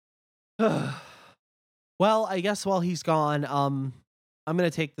Well, I guess while he's gone, I'm going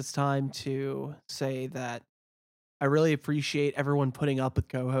to take this time to say that I really appreciate everyone putting up with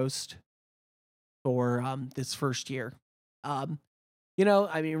co-host for this first year. Um,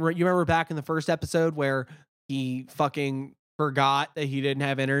 I mean, you remember back in the first episode where he fucking forgot that he didn't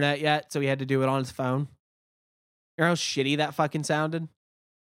have internet yet, so he had to do it on his phone? You know how shitty that fucking sounded?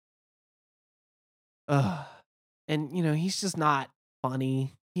 Ugh. And, he's just not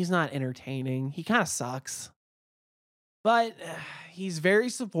funny. He's not entertaining. He kind of sucks. But he's very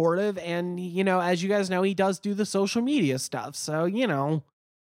supportive, and, as you guys know, he does do the social media stuff. So,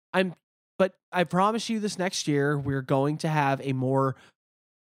 but I promise you this next year, we're going to have a more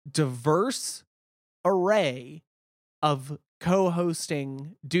diverse array of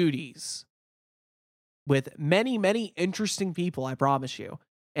co-hosting duties with many, many interesting people, I promise you.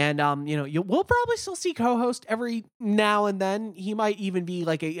 And, we'll probably still see co-host every now and then. He might even be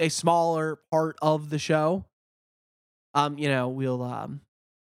like a smaller part of the show. We'll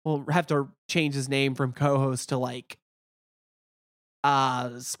have to change his name from co-host to like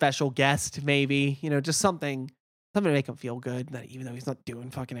special guest, maybe, just something to make him feel good, that even though he's not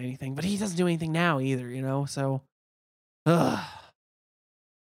doing fucking anything, but he doesn't do anything now either, so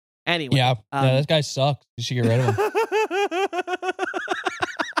anyway. Yeah, this guy sucks. You should get rid of him.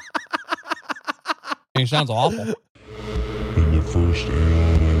 He sounds awful. In the first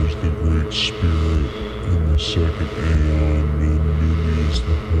aeon, I was the great spirit. In the second aeon, men knew me as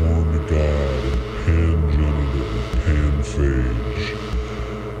the horned god, pan-genital, pan-phage.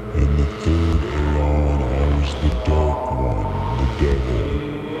 In the third aeon, I was the dark one, the devil.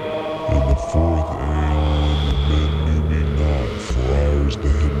 In the fourth aeon, the men knew me not, for I was the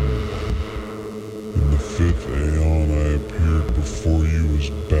hidden one. In the fifth aeon, I appeared before you as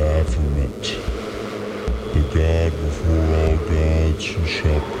Baphomet, the God before all gods, who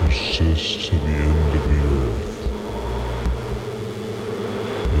shall persist to the end of the earth.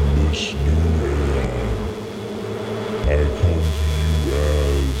 In this new aeon, I come to you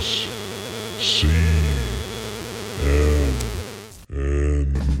as CMN.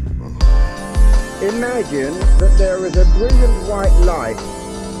 Imagine that there is a brilliant white light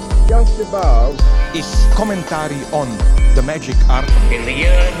just above. Is commentary on the magic art. In the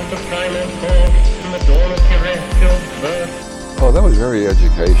years of the primal force and the dawn of terrestrial birth. Oh, that was very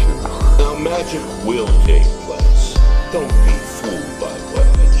educational. Now magic will take place. Don't be fooled by what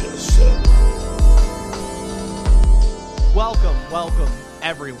I just said. Welcome,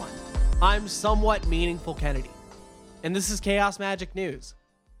 everyone. I'm Somewhat Meaningful Kennedy, and this is Chaos Magic News,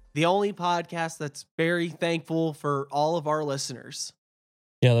 the only podcast that's very thankful for all of our listeners.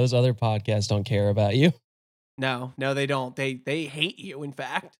 Yeah, those other podcasts don't care about you. No, they don't. They hate you, in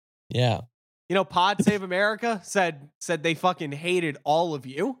fact. Yeah. Pod Save America said they fucking hated all of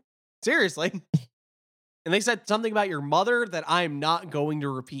you. Seriously. And they said something about your mother that I'm not going to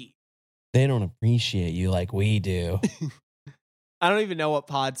repeat. They don't appreciate you like we do. I don't even know what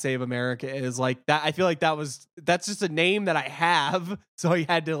Pod Save America is. Like that, I feel like that's just a name that I have. So I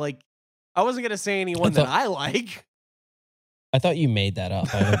had to I wasn't going to say anyone that I like. I thought you made that up.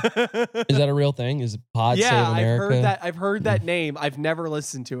 Is that a real thing? Is it Pod Save America? I've heard that name. I've never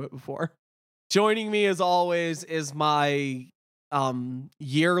listened to it before. Joining me as always is my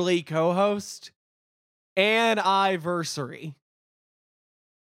yearly co-host and Iversary.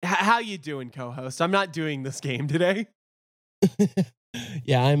 How you doing, co-host? I'm not doing this game today.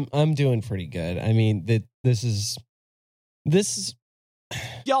 Yeah, I'm doing pretty good. I mean, this is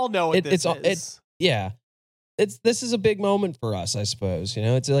y'all know what this is. This is a big moment for us, I suppose.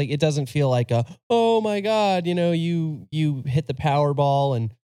 It's like, it doesn't feel like oh my God, you hit the Powerball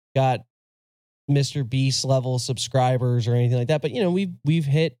and got Mr. Beast level subscribers or anything like that. But we've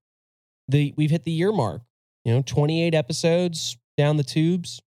hit the year mark. 28 episodes down the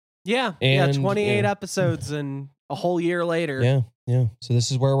tubes. Yeah, and 28 episodes and a whole year later. Yeah. So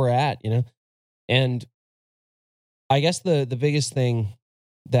this is where we're at, and I guess the biggest thing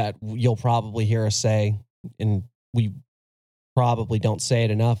that you'll probably hear us say, and we probably don't say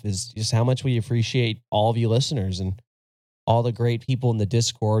it enough, is just how much we appreciate all of you listeners and all the great people in the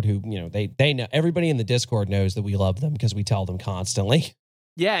Discord who, they know, everybody in the Discord knows that we love them because we tell them constantly.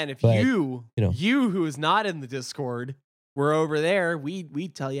 Yeah, and if you who is not in the Discord were over there,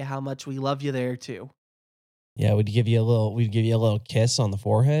 we'd tell you how much we love you there too. Yeah, we'd give you a little kiss on the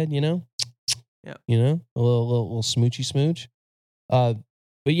forehead, Yeah. A little smoochy smooch. But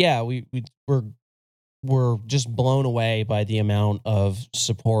yeah, we're just blown away by the amount of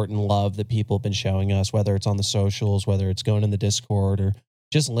support and love that people have been showing us, whether it's on the socials, whether it's going in the Discord or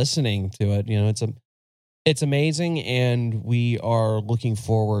just listening to it. it's amazing, and we are looking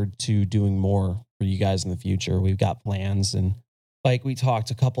forward to doing more for you guys in the future. We've got plans, and like we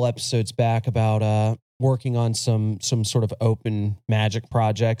talked a couple episodes back about working on some sort of open Magic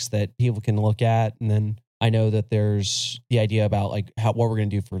projects that people can look at. And then I know that there's the idea about like what we're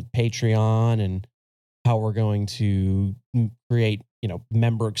going to do for Patreon and how we're going to create,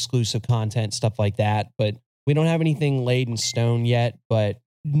 member exclusive content, stuff like that. But we don't have anything laid in stone yet. But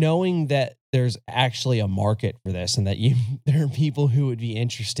knowing that there's actually a market for this and that there are people who would be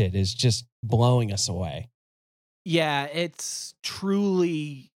interested is just blowing us away. Yeah, it's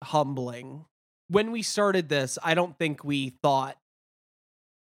truly humbling. When we started this, I don't think we thought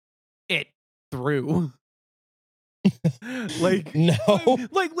it through. No.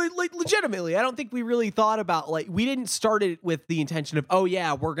 like legitimately, I don't think we really thought about, like, we didn't start it with the intention of, oh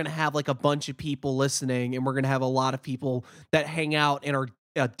yeah, we're going to have like a bunch of people listening and we're going to have a lot of people that hang out in our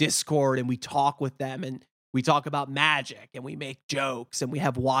Discord and we talk with them and we talk about Magic and we make jokes and we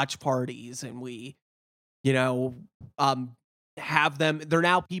have watch parties and we, have them. They're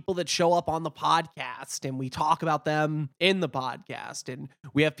now people that show up on the podcast and we talk about them in the podcast. And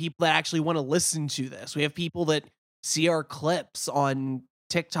we have people that actually want to listen to this. We have people that see our clips on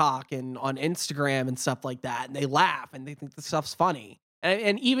TikTok and on Instagram and stuff like that. And they laugh and they think the stuff's funny.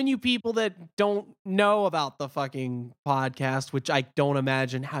 And even you people that don't know about the fucking podcast, which I don't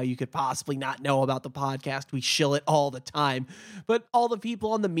imagine how you could possibly not know about the podcast. We shill it all the time. But all the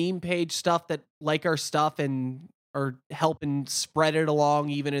people on the meme page stuff that like our stuff and are helping spread it along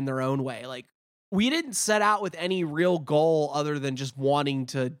even in their own way. Like, we didn't set out with any real goal other than just wanting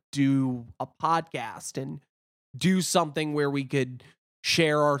to do a podcast and do something where we could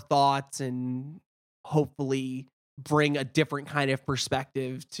share our thoughts and hopefully bring a different kind of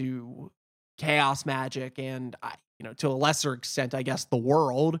perspective to Chaos Magic and, to a lesser extent, I guess, the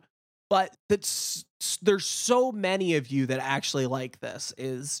world. But there's so many of you that actually like this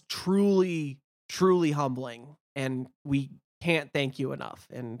is truly, truly humbling. And we can't thank you enough.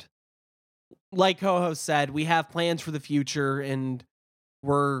 And like co-host said, we have plans for the future and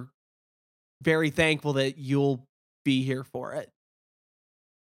we're very thankful that you'll be here for it.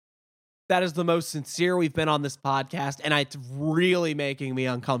 That is the most sincere we've been on this podcast, and it's really making me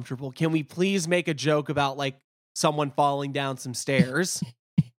uncomfortable. Can we please make a joke about like someone falling down some stairs?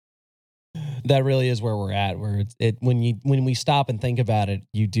 That really is where we're at. Where when we stop and think about it,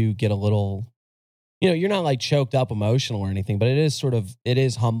 you do get a little, you're not like choked up emotional or anything, but it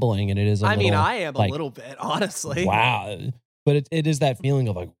is humbling and it is. I am like, a little bit, honestly. Wow, but it is that feeling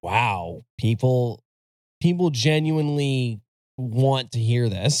of like, wow, people genuinely want to hear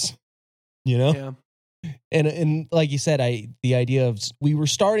this. Yeah. And like you said, the idea of we were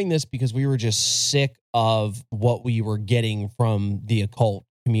starting this because we were just sick of what we were getting from the occult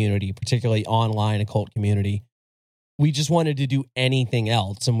community, particularly online occult community. We just wanted to do anything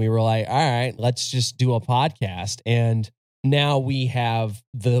else. And we were like, all right, let's just do a podcast. And now we have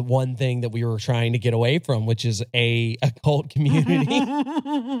the one thing that we were trying to get away from, which is a occult community.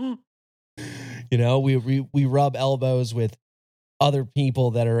 We rub elbows with other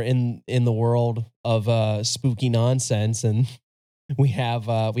people that are in the world of spooky nonsense, and we have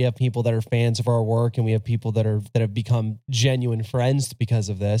people that are fans of our work, and we have people that have become genuine friends because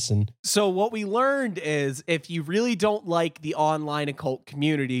of this. And so what we learned is, if you really don't like the online occult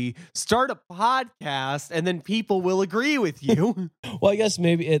community, start a podcast, and then people will agree with you. Well, I guess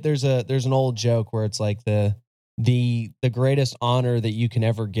maybe there's an old joke where it's like the greatest honor that you can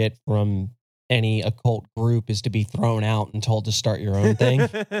ever get from any occult group is to be thrown out and told to start your own thing.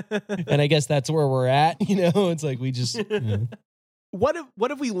 And I guess that's where we're at. It's like we just. What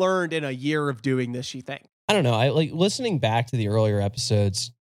have we learned in a year of doing this, you think? I don't know. I like listening back to the earlier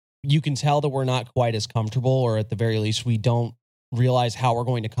episodes. You can tell that we're not quite as comfortable, or at the very least, we don't realize how we're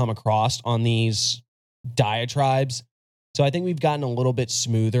going to come across on these diatribes. So I think we've gotten a little bit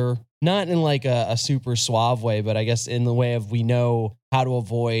smoother, not in like a super suave way, but I guess in the way of we know how to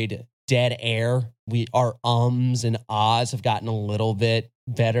avoid dead air. Our ums and ahs have gotten a little bit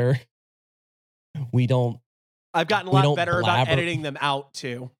better. I've gotten a lot better about editing them out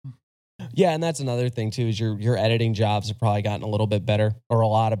too. Yeah, and that's another thing too, is your editing jobs have probably gotten a little bit better, or a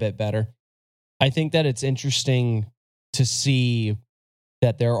lot a bit better. I think that it's interesting to see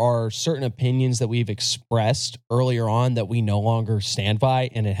that there are certain opinions that we've expressed earlier on that we no longer stand by,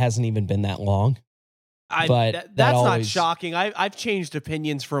 and it hasn't even been that long. That's not shocking. I've changed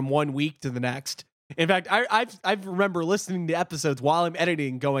opinions from 1 week to the next. In fact, I remember listening to episodes while I'm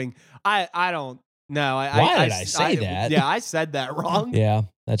editing, going, I don't know. Why did I say that? Yeah, I said that wrong. Yeah,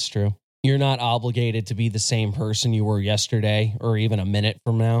 that's true. You're not obligated to be the same person you were yesterday or even a minute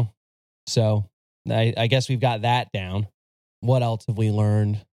from now. So I guess we've got that down. What else have we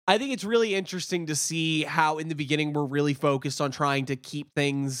learned? I think it's really interesting to see how in the beginning we're really focused on trying to keep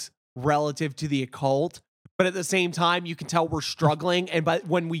things relative to the occult, but at the same time you can tell we're struggling, and but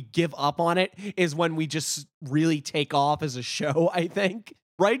when we give up on it is when we just really take off as a show. I think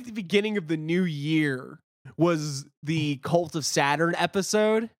right at the beginning of the new year was the Cult of Saturn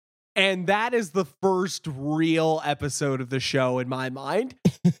episode, and that is the first real episode of the show in my mind.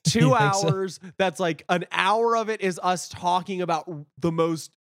 2 hours, so? That's like an hour of it is us talking about the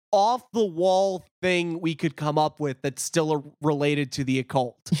most off the wall thing we could come up with that's still related to the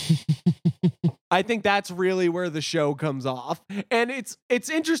occult. I think that's really where the show comes off. And it's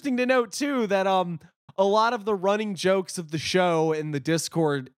interesting to note too that a lot of the running jokes of the show in the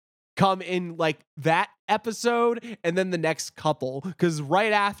Discord come in like that episode and then the next couple, because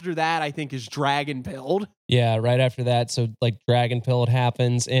right after that I think is Dragon Pilled. Yeah, right after that. So like Dragon Pilled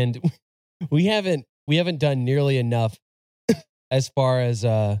happens, and we haven't done nearly enough as far as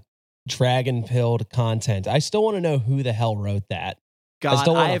Dragon Pilled content. I still want to know who the hell wrote that. God, I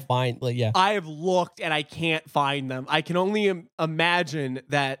still want to find. Yeah, I have looked and I can't find them. I can only imagine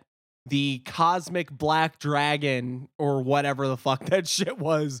that the cosmic black dragon or whatever the fuck that shit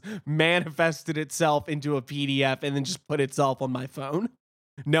was manifested itself into a PDF and then just put itself on my phone,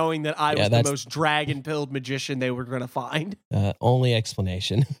 knowing that I was the most dragon-pilled magician they were going to find. Only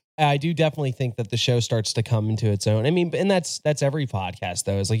explanation. I do definitely think that the show starts to come into its own. I mean, and that's every podcast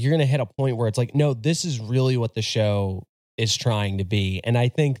though. It's like you're going to hit a point where it's like, no, this is really what the show is trying to be. And I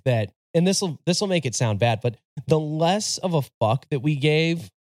think that, and this will make it sound bad, but the less of a fuck that we gave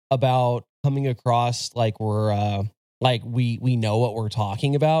about coming across like we're we know what we're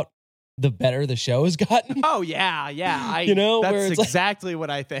talking about, the better the show has gotten. Oh yeah. That's exactly what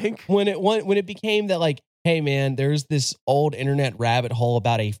I think. When it became that like, hey man, there's this old internet rabbit hole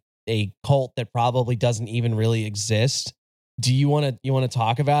about a cult that probably doesn't even really exist. Do you want to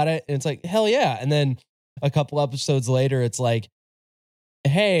talk about it? And it's like, hell yeah. And then a couple episodes later, it's like,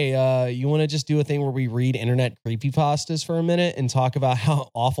 hey, you want to just do a thing where we read internet creepypastas for a minute and talk about how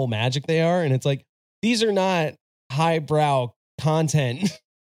awful magic they are? And it's like, these are not highbrow content.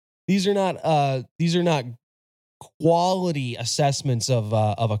 These are not quality assessments of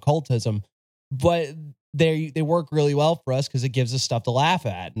occultism, but they work really well for us because it gives us stuff to laugh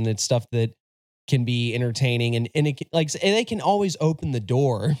at, and it's stuff that can be entertaining, and they can always open the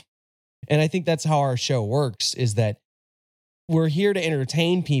door. And I think that's how our show works, is that we're here to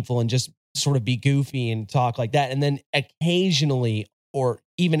entertain people and just sort of be goofy and talk like that. And then occasionally, or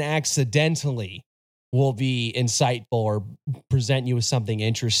even accidentally, we'll be insightful or present you with something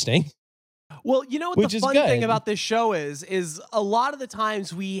interesting. Well, you know what the fun thing about this show is a lot of the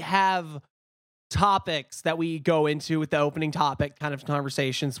times we have topics that we go into with the opening topic kind of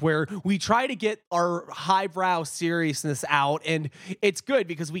conversations where we try to get our highbrow seriousness out, and it's good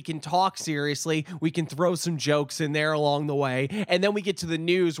because we can talk seriously, we can throw some jokes in there along the way, and then we get to the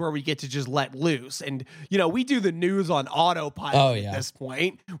news where we get to just let loose. And you know, we do the news on autopilot at this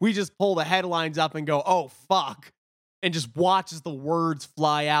point. We just pull the headlines up and go, oh fuck, and just watch as the words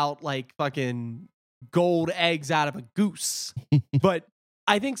fly out like fucking gold eggs out of a goose. But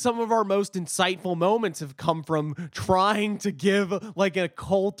I think some of our most insightful moments have come from trying to give like a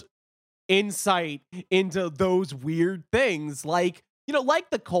cult insight into those weird things, like, you know, like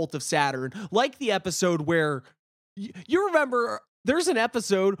the Cult of Saturn, like the episode where you remember there's an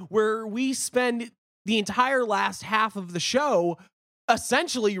episode where we spend the entire last half of the show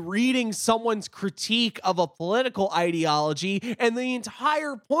essentially reading someone's critique of a political ideology, and the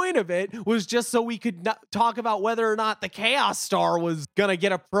entire point of it was just so we could talk about whether or not the Chaos Star was gonna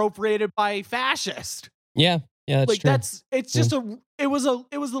get appropriated by fascist. Yeah, that's like true. It's just it was a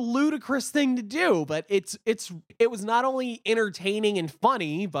ludicrous thing to do, but it was not only entertaining and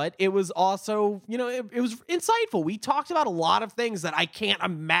funny, but it was also, you know, it was insightful. We talked about a lot of things that I can't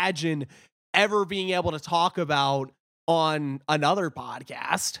imagine ever being able to talk about on another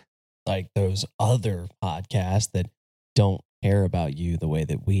podcast, like those other podcasts that don't care about you the way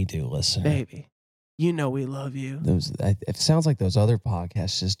that we do, listener. Baby, you know we love you. It sounds like those other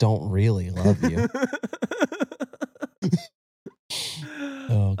podcasts just don't really love you.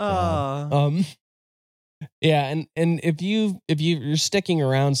 Oh God. Yeah, and if you're sticking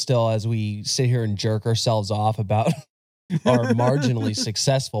around still as we sit here and jerk ourselves off about our marginally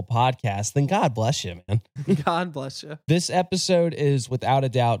successful podcast, then God bless you, man. God bless you. This episode is without a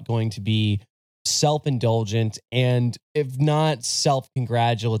doubt going to be self-indulgent, and if not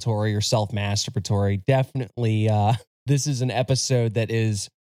self-congratulatory or self-masturbatory, definitely this is an episode that is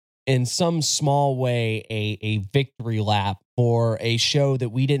in some small way a victory lap for a show that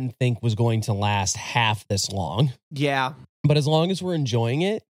we didn't think was going to last half this long. Yeah. But as long as we're enjoying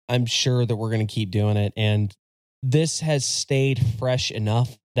it, I'm sure that we're going to keep doing it. And this has stayed fresh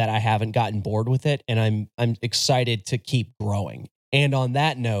enough that I haven't gotten bored with it. And I'm excited to keep growing. And on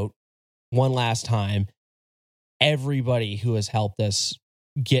that note, one last time, everybody who has helped us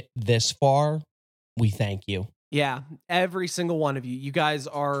get this far, we thank you. Yeah, every single one of you. You guys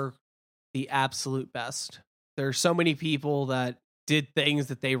are the absolute best. There's so many people that did things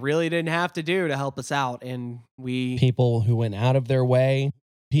that they really didn't have to do to help us out. And people who went out of their way,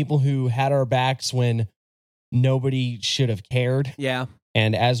 people who had our backs when nobody should have cared. Yeah.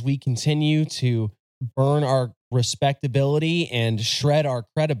 And as we continue to burn our respectability and shred our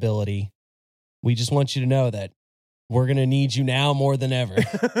credibility, we just want you to know that we're going to need you now more than ever.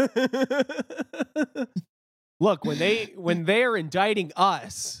 Look, when they're indicting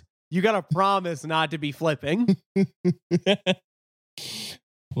us, you got to promise not to be flipping.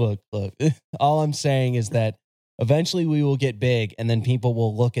 Look, all I'm saying is that eventually we will get big, and then people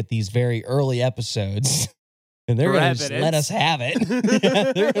will look at these very early episodes and they're going to just let us have it.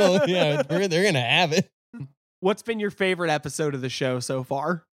 They're going to have it. What's been your favorite episode of the show so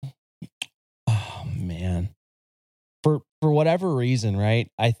far? Oh, man. For whatever reason, right?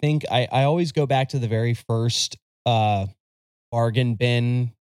 I think I always go back to the very first bargain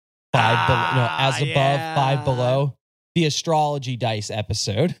bin, as above, five below, the astrology dice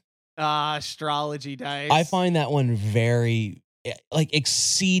episode. Astrology dice. I find that one very,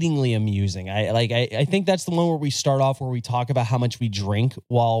 exceedingly amusing. I think that's the one where we start off where we talk about how much we drink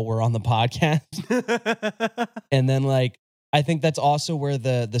while we're on the podcast. And then I think that's also where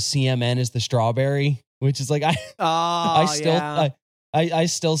the CMN is the strawberry, which is I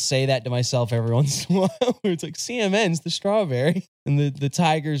still say that to myself every once in a while. It's like CMN's the strawberry, and the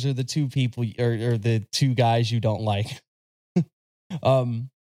tigers are the two people or the two guys you don't like.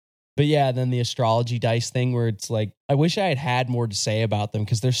 But yeah, then the astrology dice thing where it's like, I wish I had more to say about them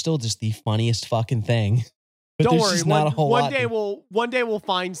because they're still just the funniest fucking thing. But don't there's worry, just not a whole lot. One day we'll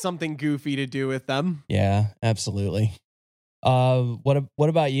find something goofy to do with them. Yeah, absolutely. What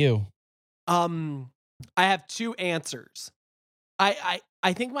about you? I have two answers. I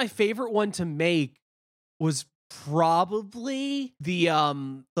think my favorite one to make was probably the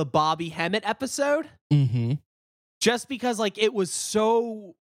Bobby Hemmett episode. Mm-hmm. Just because it was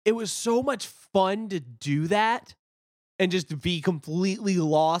so much fun to do that and just to be completely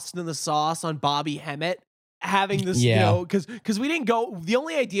lost in the sauce on Bobby Hemmett having this, because we didn't go. The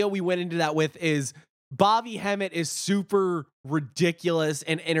only idea we went into that with is Bobby Hemmett is super ridiculous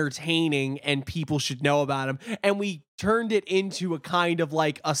and entertaining and people should know about him. And we turned it into a kind of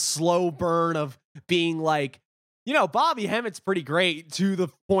a slow burn of being Bobby Hemmett's pretty great, to the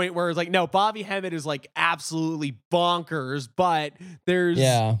point where it's no, Bobby Hemmett is absolutely bonkers, but there's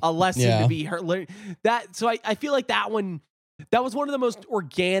a lesson to be heard. So I feel like that was one of the most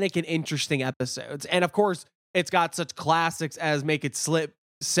organic and interesting episodes. And of course, it's got such classics as Make It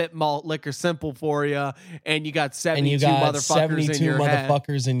Sip Malt Liquor Simple for you, and you got 72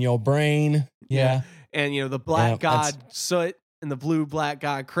 motherfuckers in your brain. Yeah. And the black god Soot and the blue black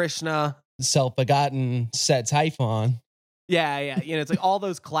god Krishna. Self-begotten Set Typhon. Yeah. It's all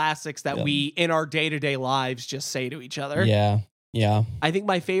those classics that we in our day-to-day lives just say to each other. Yeah. I think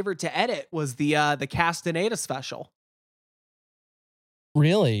my favorite to edit was the Castaneda special.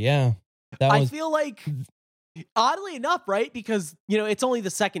 Really? Yeah. I feel like, oddly enough, right? Because it's only the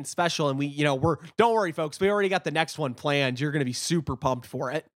second special, and don't worry, folks. We already got the next one planned. You're going to be super pumped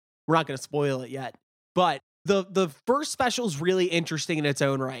for it. We're not going to spoil it yet, but the first special is really interesting in its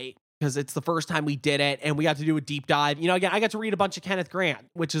own right, because it's the first time we did it, and we got to do a deep dive. Again, I got to read a bunch of Kenneth Grant,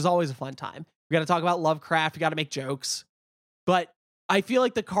 which is always a fun time. We got to talk about Lovecraft. We got to make jokes. But I feel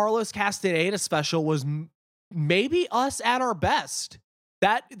like the Carlos Castaneda special was maybe us at our best.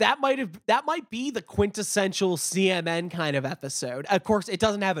 That might be the quintessential CMN kind of episode. Of course, it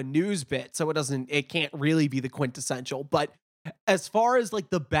doesn't have a news bit, so it can't really be the quintessential. But as far as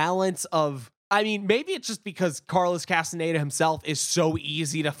the balance of, maybe it's just because Carlos Castaneda himself is so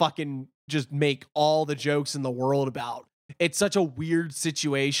easy to fucking just make all the jokes in the world about. It's such a weird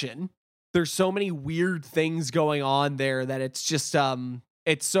situation. There's so many weird things going on there that it's just, again,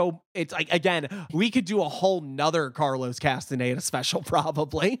 we could do a whole nother Carlos Castaneda special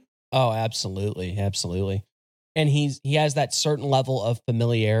probably. Oh, absolutely. Absolutely. And he has that certain level of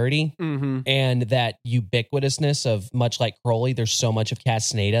familiarity and that ubiquitousness of, much like Crowley, there's so much of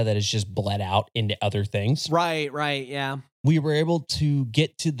Castaneda that is just bled out into other things. Right, yeah. we were able to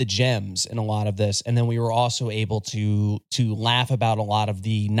get to the gems in a lot of this. And then we were also able to laugh about a lot of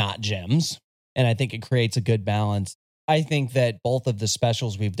the not gems. And I think it creates a good balance. I think that both of the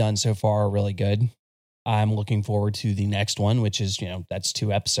specials we've done so far are really good. I'm looking forward to the next one, which is, that's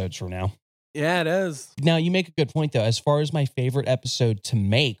 2 episodes from now. Yeah, it is. Now, you make a good point, though. As far as my favorite episode to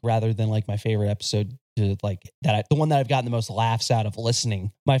make, rather than like my favorite episode to like the one that I've gotten the most laughs out of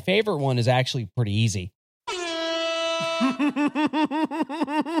listening, my favorite one is actually pretty easy.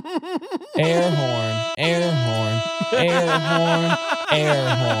 Air horn, air horn, air horn,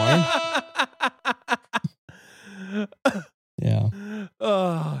 air horn. Yeah.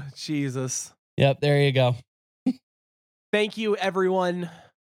 Oh, Jesus. Yep, there you go. Thank you, everyone.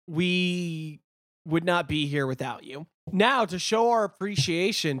 We would not be here without you. Now, to show our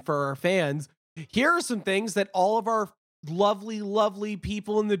appreciation for our fans, here are some things that all of our lovely, lovely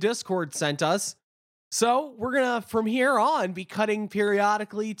people in the Discord sent us. So we're going to, from here on, be cutting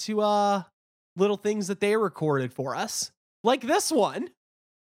periodically to little things that they recorded for us. Like this one.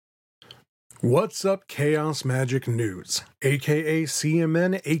 What's up, Chaos Magic News, aka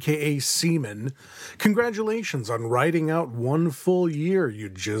CMN, aka Seaman. Congratulations on riding out 1 full year, you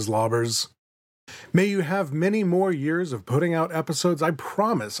jizzlobbers. May you have many more years of putting out episodes I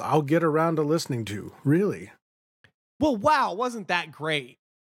promise I'll get around to listening to, really. Well, wow, wasn't that great?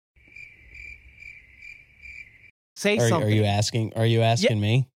 Say something. Are you asking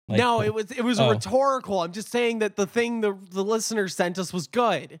me? Like, no, it was rhetorical. I'm just saying that the thing the listener sent us was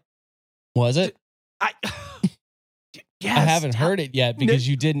good. Was it? Yes. I haven't heard it yet because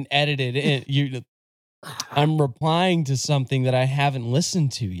you didn't edit it in. I'm replying to something that I haven't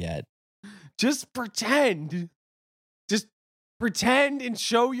listened to yet. Just pretend. Just pretend and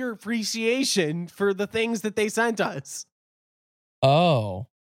show your appreciation for the things that they sent us. Oh,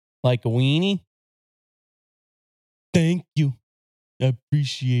 like a weenie? Thank you. I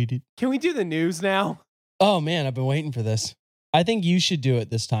appreciate it. Can we do the news now? Oh, man, I've been waiting for this. I think you should do it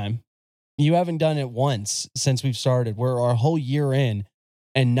this time. You haven't done it once since we've started. We're our whole year in,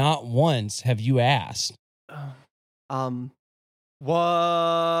 and not once have you asked.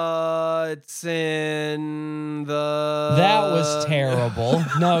 What's in the... That was terrible.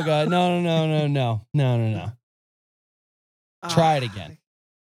 No, God. No. Try it again.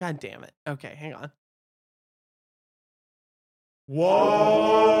 God damn it. Okay, hang on. What's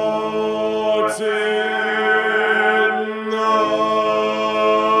in the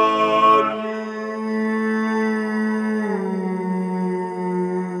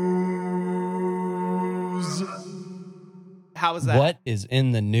How was that? What is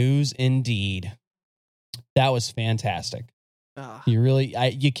in the news indeed? That was fantastic.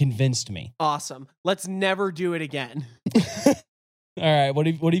 You convinced me. Awesome. Let's never do it again. All right. What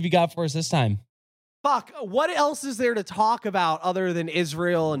have you got for us this time? Fuck. What else is there to talk about other than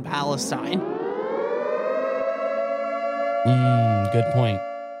Israel and Palestine? Good point.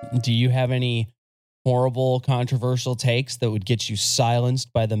 Do you have any horrible, controversial takes that would get you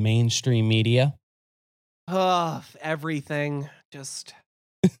silenced by the mainstream media? Everything. Just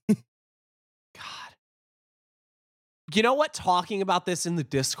God. You know what? Talking about this in the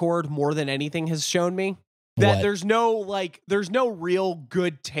Discord more than anything has shown me that What? there's no real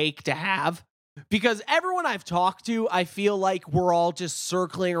good take to have, because everyone I've talked to, I feel like we're all just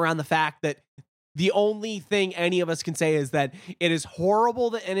circling around the fact that the only thing any of us can say is that it is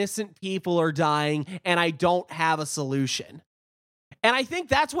horrible that innocent people are dying and I don't have a solution. And I think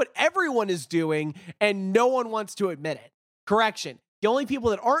that's what everyone is doing, and no one wants to admit it. Correction. The only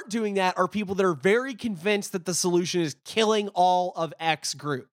people that aren't doing that are people that are very convinced that the solution is killing all of X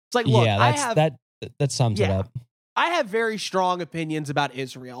group. It's like, look, that sums it up. I have very strong opinions about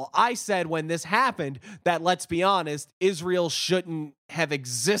Israel. I said when this happened that, let's be honest, Israel shouldn't have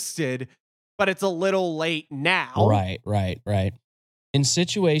existed, but it's a little late now. Right. In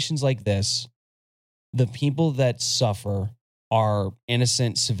situations like this, the people that suffer are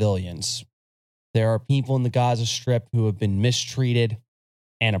innocent civilians. There are people in the Gaza Strip who have been mistreated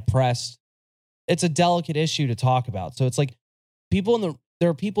and oppressed. It's a delicate issue to talk about. So it's like there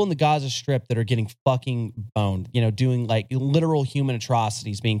are people in the Gaza Strip that are getting fucking boned, doing like literal human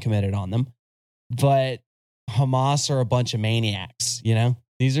atrocities being committed on them. But Hamas are a bunch of maniacs,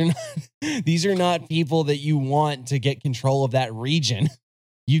 These are not people that you want to get control of that region.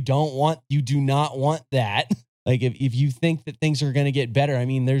 You do not want that. Like if you think that things are going to get better,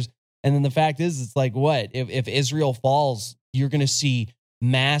 and then the fact is, it's like, what? If Israel falls, you're going to see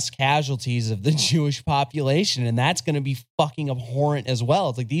mass casualties of the Jewish population, and that's going to be fucking abhorrent as well.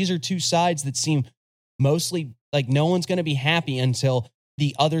 It's like these are two sides that seem mostly like no one's going to be happy until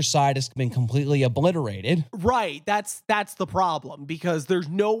the other side has been completely obliterated. Right. That's the problem, because there's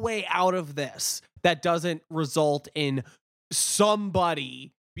no way out of this that doesn't result in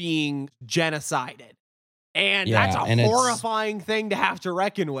somebody being genocided. And that's a horrifying thing to have to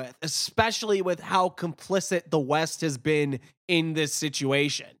reckon with, especially with how complicit the West has been in this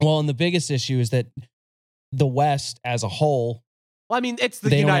situation. Well, and the biggest issue is that the West as a whole, well, I mean, it's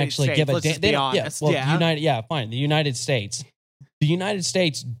the United States. Let's just be honest. Fine. The United States. The United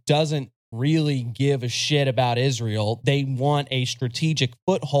States doesn't really give a shit about Israel. They want a strategic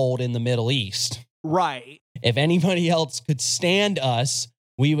foothold in the Middle East. Right. If anybody else could stand us,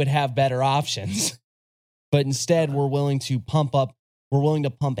 we would have better options. But instead, we're willing to pump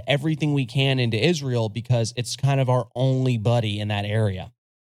everything we can into Israel because it's kind of our only buddy in that area.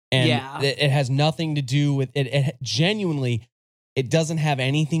 And it has nothing to do with it. It genuinely, it doesn't have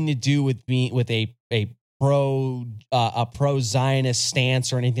anything to do with a pro Zionist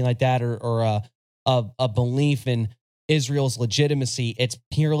stance or anything like that, or a belief in Israel's legitimacy. It's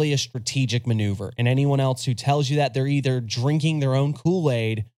purely a strategic maneuver. And anyone else who tells you that, they're either drinking their own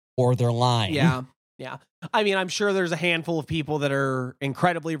Kool-Aid or they're lying. Yeah. Yeah. I mean, I'm sure there's a handful of people that are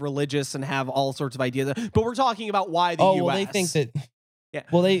incredibly religious and have all sorts of ideas, but we're talking about why the US. Well, they think that. Yeah.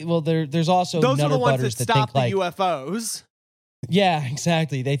 There's also those are the ones that stop think the UFOs. Yeah,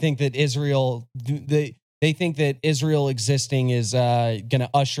 exactly. They think that Israel. They think that Israel existing is going to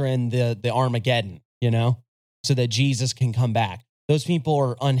usher in the Armageddon. So that Jesus can come back. Those people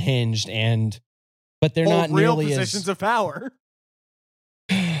are unhinged, but they're not real nearly positions of power.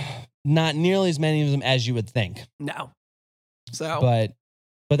 Not nearly as many of them as you would think. No. So,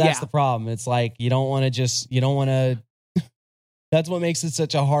 but that's the problem. It's like you don't want to. That's what makes it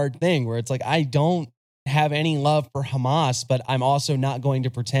such a hard thing. Where it's like I don't have any love for Hamas, but I'm also not going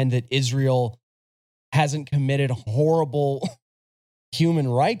to pretend that Israel hasn't committed horrible human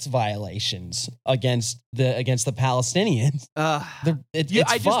rights violations against the Palestinians. I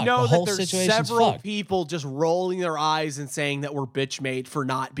just know that there's several people just rolling their eyes and saying that we're bitch made for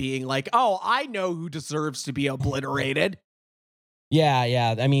not being like, oh, I know who deserves to be obliterated.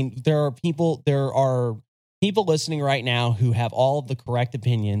 Yeah. I mean, there are people listening right now who have all of the correct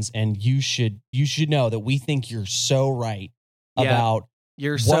opinions, and you should know that we think you're so right about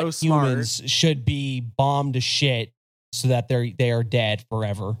you're what so smart. Humans should be bombed to shit so that they are dead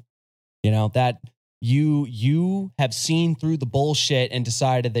forever. That you have seen through the bullshit and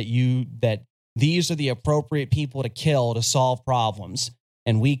decided that these are the appropriate people to kill to solve problems.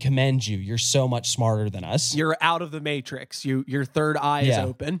 And we commend you. You're so much smarter than us. You're out of the matrix. Your third eye is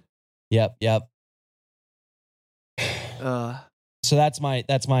open. Yep. So that's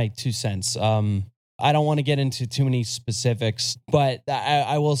my 2 cents. I don't want to get into too many specifics, but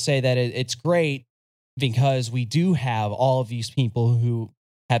I will say that it's great because we do have all of these people who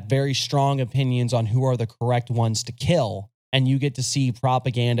have very strong opinions on who are the correct ones to kill. And you get to see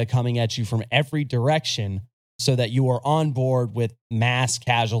propaganda coming at you from every direction so that you are on board with mass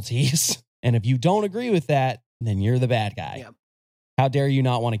casualties. And if you don't agree with that, then you're the bad guy. Yep. How dare you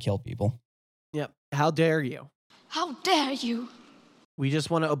not want to kill people? Yep. How dare you? How dare you? We just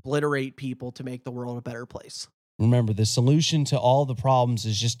want to obliterate people to make the world a better place. Remember, the solution to all the problems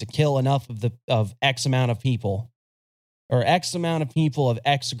is just to kill enough of X amount of people, or X amount of people of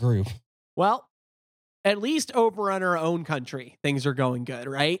X group. Well, at least over in our own country, things are going good,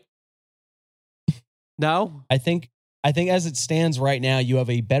 right? No? I think as it stands right now, you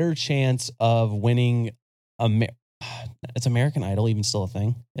have a better chance of winning. It's American Idol even still a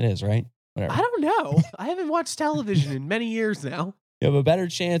thing? It is, right? Whatever. I don't know. I haven't watched television in many years now. You have a better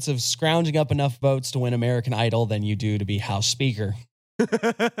chance of scrounging up enough votes to win American Idol than you do to be House Speaker.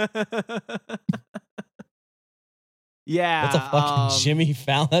 Yeah. That's a fucking Jimmy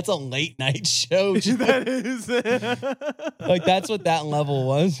Fallon. That's a late night show. That is. Like, that's what that level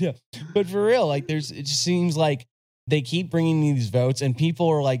was. Yeah. But for real, like, it just seems like they keep bringing these votes and people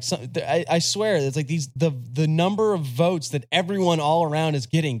are like, I swear, it's like the number of votes that everyone all around is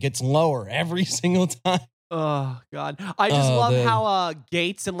getting gets lower every single time. Oh, God. I just love how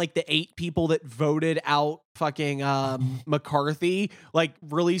Gates and like the 8 people that voted out fucking McCarthy like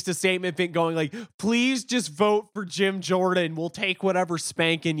released a statement going like, please just vote for Jim Jordan. We'll take whatever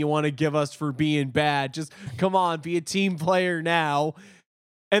spanking you want to give us for being bad. Just come on, be a team player now.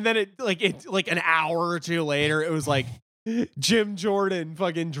 And then it like an hour or two later, it was like Jim Jordan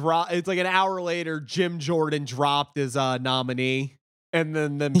fucking dropped. It's like an hour later, Jim Jordan dropped his nominee. And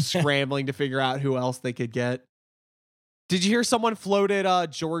then them scrambling to figure out who else they could get. Did you hear someone floated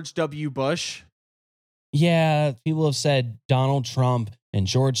George W. Bush? Yeah, people have said Donald Trump and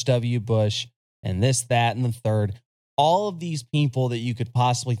George W. Bush and this, that, and the third. all of these people that you could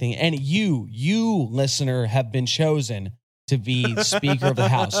possibly think, and you listener, have been chosen to be Speaker of the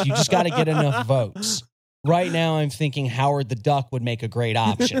House. You just got to get enough votes. Right now, I'm thinking Howard the Duck would make a great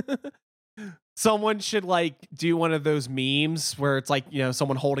option. Someone should like do one of those memes where it's like,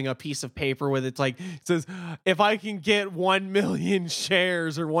 someone holding a piece of paper with it says, if I can get 1 million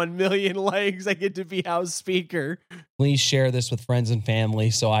shares or 1 million likes, I get to be House Speaker. Please share this with friends and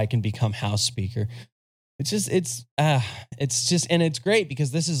family so I can become House Speaker. And it's great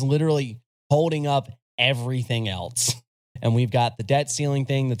because this is literally holding up everything else. And we've got the debt ceiling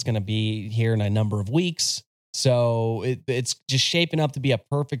thing that's going to be here in a number of weeks. So it's just shaping up to be a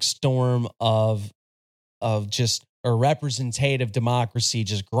perfect storm of just a representative democracy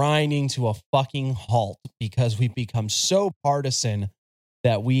just grinding to a fucking halt because we've become so partisan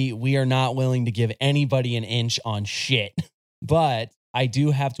that we are not willing to give anybody an inch on shit. But I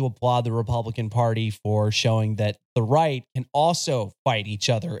do have to applaud the Republican Party for showing that the right can also fight each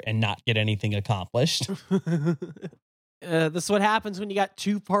other and not get anything accomplished. This is what happens when you got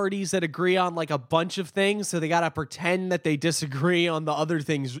two parties that agree on like a bunch of things, so they got to pretend that they disagree on the other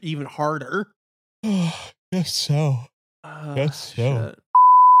things even harder. Yes, so. Shit.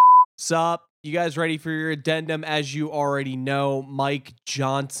 Sup? You guys ready for your addendum? As you already know, Mike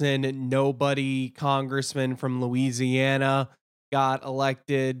Johnson, nobody congressman from Louisiana, got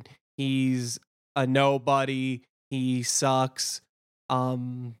elected. He's a nobody. He sucks.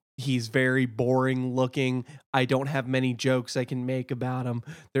 He's very boring looking. I don't have many jokes I can make about him.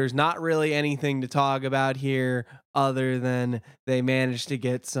 There's not really anything to talk about here other than they managed to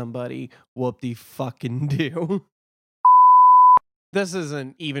get somebody whoop-de-fucking-do. This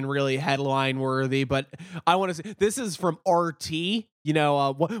isn't even really headline worthy, but I want to say this is from RT.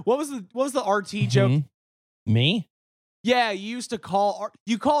 What was the RT joke? Me? Yeah, you called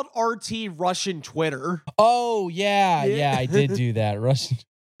RT Russian Twitter. Oh yeah, I did do that. Russian.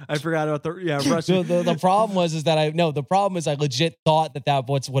 I forgot about Russian. The problem was I legit thought that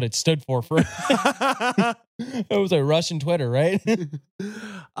was what it stood for. It was a Russian Twitter, right?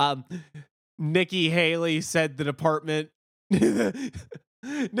 Nikki Haley said the department.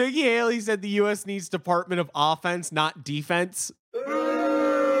 Nikki Haley said the U.S. needs Department of Offense, not defense. Isn't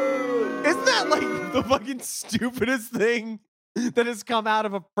that like the fucking stupidest thing that has come out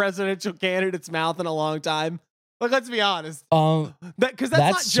of a presidential candidate's mouth in a long time? Like, let's be honest. Because that's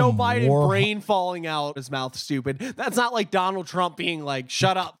not Joe Biden brain falling out his mouth stupid. That's not like Donald Trump being like,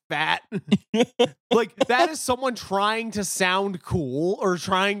 shut up, fat. Like, that is someone trying to sound cool or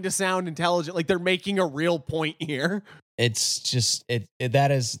trying to sound intelligent. Like, they're making a real point here. It's just,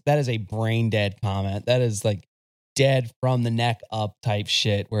 that is a brain dead comment. That is like dead from the neck up type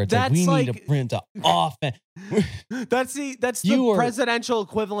shit where it's like, we need to print to offense. That's the presidential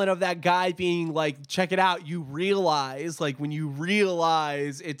equivalent of that guy being like, check it out. You realize, like, when you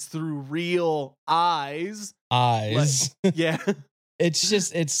realize it's through real eyes. Like, yeah. And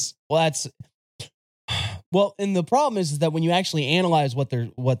the problem is that when you actually analyze what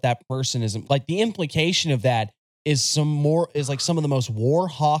that person is, like, the implication of that is some of the most war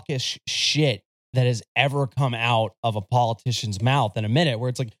hawkish shit that has ever come out of a politician's mouth in a minute, where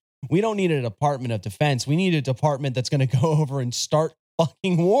it's like, we don't need a Department of Defense. We need a department that's going to go over and start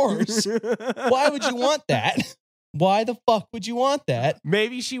fucking wars. Why would you want that? Why the fuck would you want that?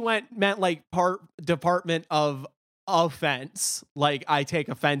 Maybe she meant like Department of Offense. Like, I take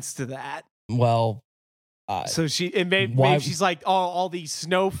offense to that. Well, so maybe she's like, oh, all these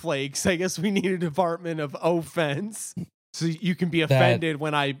snowflakes. I guess we need a Department of Offense. So you can be offended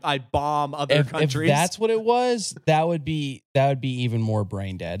when I bomb other countries. If that's what it was, that would be even more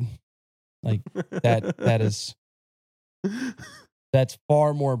brain dead. Like that's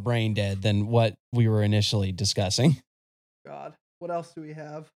far more brain dead than what we were initially discussing. God, what else do we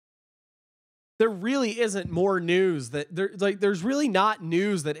have? There really isn't more news there's really not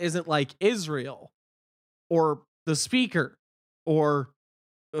news that isn't like Israel or the speaker or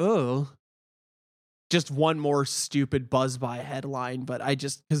just one more stupid buzz by headline, but I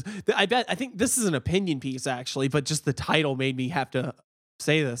think this is an opinion piece actually, but just the title made me have to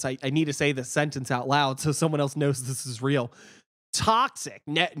say this. I need to say this sentence out loud so someone else knows this is real. Toxic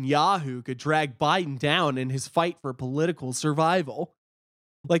Netanyahu could drag Biden down in his fight for political survival.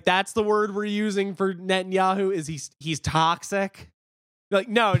 Like, that's the word we're using for Netanyahu, is he's toxic. Like,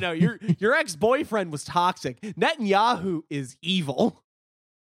 no, your ex-boyfriend was toxic. Netanyahu is evil.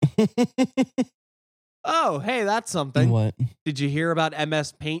 Oh, hey, that's something. What? Did you hear about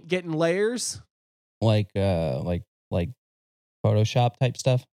MS Paint getting layers? Like Photoshop type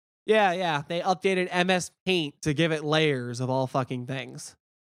stuff? Yeah. They updated MS Paint to give it layers of all fucking things.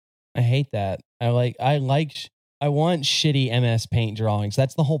 I hate that. I like shitty MS Paint drawings.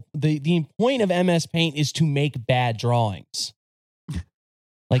 That's the whole the point of MS Paint is to make bad drawings.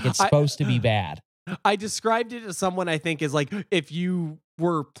 Like it's supposed to be bad. I described it to someone I think is like if you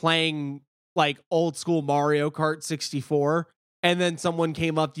were playing like old school Mario Kart 64 and then someone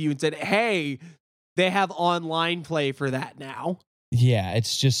came up to you and said, "Hey, they have online play for that now." Yeah,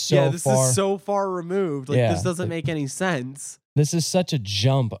 it's just so this is so far removed. Like this doesn't make any sense. This is such a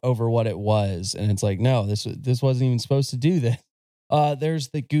jump over what it was, and it's like, no, this wasn't even supposed to do this. There's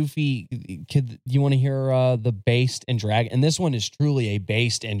the goofy kid. You want to hear the based and dragon? And this one is truly a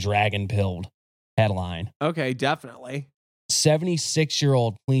based and dragon pilled headline. Okay, definitely.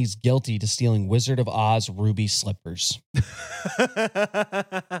 76-year-old pleads guilty to stealing Wizard of Oz ruby slippers.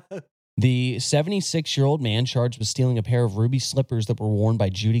 The 76-year-old man charged with stealing a pair of ruby slippers that were worn by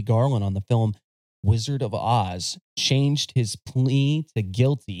Judy Garland on the film Wizard of Oz changed his plea to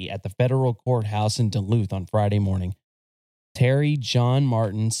guilty at the federal courthouse in Duluth on Friday morning. Terry John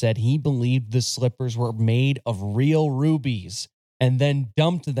Martin said he believed the slippers were made of real rubies and then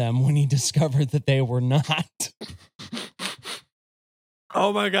dumped them when he discovered that they were not.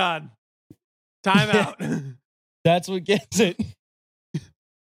 Oh my God. Time out. That's what gets it.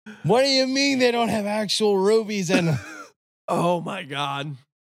 What do you mean they don't have actual rubies in them? Oh my God.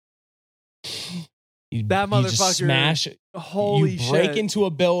 That motherfucker. You just smash. Holy shit. You break into a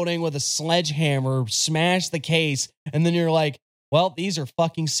building with a sledgehammer, smash the case, and then you're like, well, these are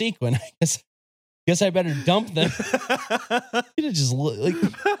fucking sequin. I guess I better dump them. You just like,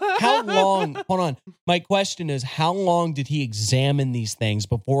 how long? Hold on. My question is, how long did he examine these things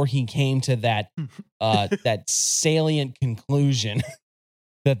before he came to that that salient conclusion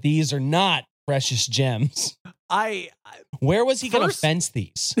that these are not precious gems? Where was he going to fence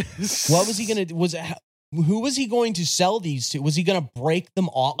these? What was he going to? Who was he going to sell these to? Was he going to break them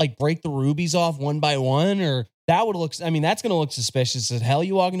off, like break the rubies off one by one, or that would look? I mean, that's going to look suspicious as hell.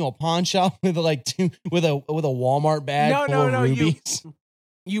 You walk into a pawn shop with like with a Walmart bag full of rubies.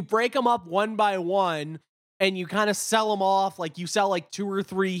 You break them up one by one, and you kind of sell them off. Like you sell like 2 or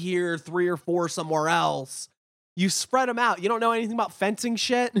 3 here, 3 or 4 somewhere else. You spread them out. You don't know anything about fencing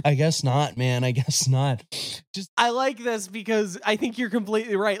shit? I guess not, man. I guess not. I like this because I think you're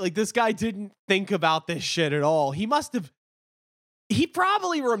completely right. Like, this guy didn't think about this shit at all. He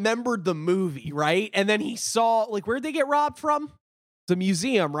probably remembered the movie, right? And then he saw, like, where'd they get robbed from? It's a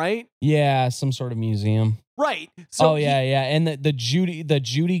museum, right? Yeah, some sort of museum. Right. So yeah. And the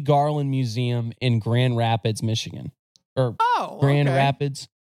Judy Garland Museum in Grand Rapids, Michigan. Or Grand Rapids.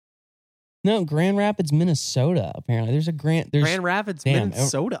 No, Grand Rapids, Minnesota. Apparently, there's Grand Rapids,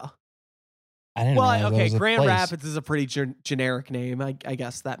 Minnesota. I didn't know. Well, okay, Grand Rapids is a pretty generic name. I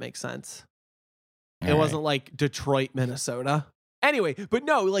guess that makes sense. It wasn't like Detroit, Minnesota. Anyway, but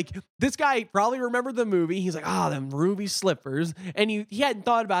no, like this guy probably remembered the movie. He's like, them ruby slippers, and he hadn't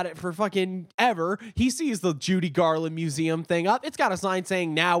thought about it for fucking ever. He sees the Judy Garland Museum thing up. It's got a sign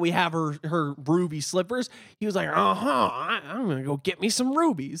saying now we have her ruby slippers. He was like, I'm gonna go get me some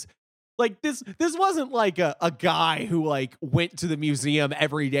rubies. Like this wasn't like a guy who like went to the museum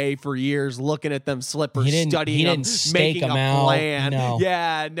every day for years looking at them slippers, studying them, making a plan. No.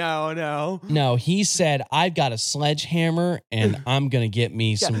 Yeah, no. No, he said, I've got a sledgehammer and I'm gonna get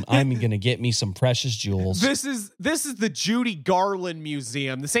me some. I'm gonna get me some precious jewels. This is the Judy Garland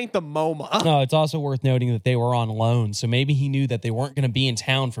Museum. This ain't the MoMA. No, it's also worth noting that they were on loan, so maybe he knew that they weren't gonna be in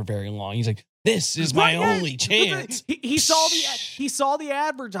town for very long. He's like, this is my only chance. He saw the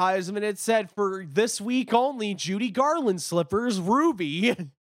advertisement. It said for this week only, Judy Garland slippers, ruby.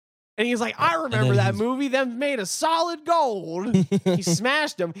 And he's like, I remember that movie. Them made of solid gold. He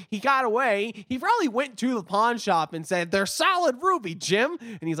smashed them. He got away. He probably went to the pawn shop and said, they're solid ruby, Jim.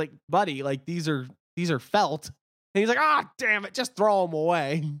 And he's like, buddy, like these are felt. And he's like, damn it, just throw them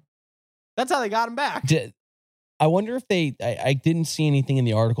away. That's how they got him back. I wonder if I didn't see anything in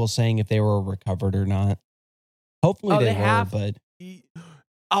the article saying if they were recovered or not. Hopefully they were, but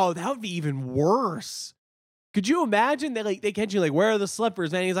that would be even worse. Could you imagine that they catch you like, where are the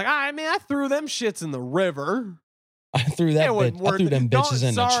slippers? And he's like, I threw them shits in the river. I threw them bitches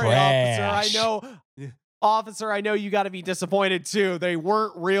in the trash. Officer, I know you got to be disappointed too. They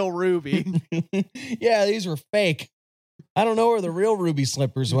weren't real ruby. Yeah, these were fake. I don't know where the real ruby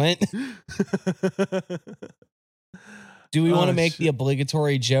slippers went. Do we want to make the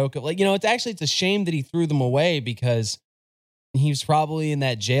obligatory joke of it's a shame that he threw them away because he was probably in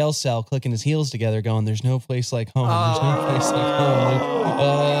that jail cell clicking his heels together going, there's no place like home. There's no place like home.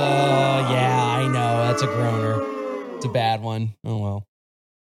 Yeah, I know. That's a groaner. It's a bad one. Oh, well.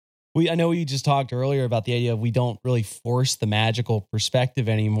 I know we just talked earlier about the idea of we don't really force the magical perspective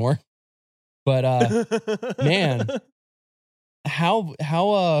anymore. But man, how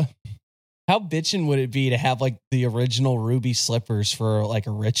bitchin' would it be to have like the original ruby slippers for like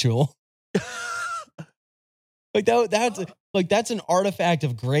a ritual? Like that's an artifact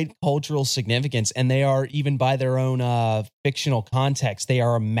of great cultural significance, and they are, even by their own fictional context, they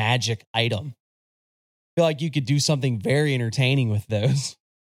are a magic item. I feel like you could do something very entertaining with those.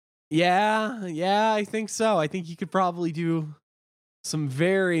 Yeah, I think so. I think you could probably do some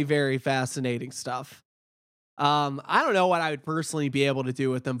very, very fascinating stuff. I don't know what I would personally be able to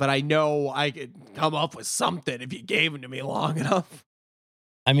do with them, but I know I could come up with something if you gave them to me long enough.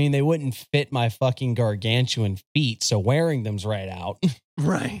 I mean, they wouldn't fit my fucking gargantuan feet, so wearing them's right out.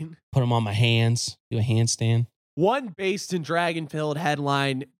 Right. Put them on my hands, do a handstand. One based in dragon-filled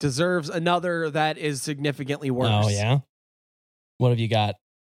headline deserves another that is significantly worse. Oh, yeah? What have you got?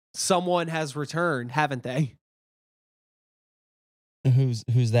 Someone has returned, haven't they?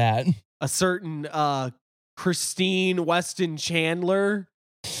 Who's that? A certain Christine Weston Chandler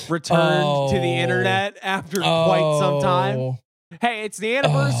returned to the internet after quite some time. Hey, it's the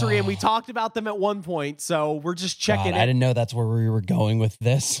anniversary, and we talked about them at one point, so we're just checking. I didn't know that's where we were going with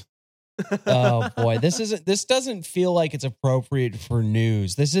this. Oh boy, this doesn't feel like it's appropriate for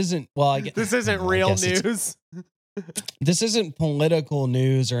news. This isn't this isn't real news. This isn't political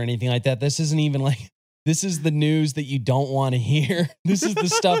news or anything like that. This isn't even like, this is the news that you don't want to hear. This is the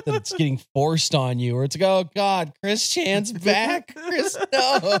stuff that's getting forced on you, where it's like, oh God, Chris Chan's back. Chris,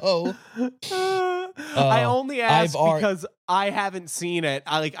 no. I only asked because I haven't seen it.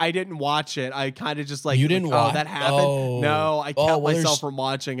 I didn't watch it. I kind of just you didn't watch. Oh, that happened. No, I kept myself from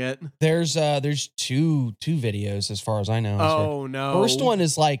watching it. There's two videos as far as I know. Oh no.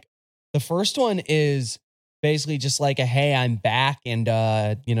 The first one is basically just like a, hey, I'm back, and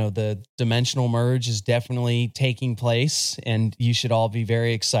the dimensional merge is definitely taking place, and you should all be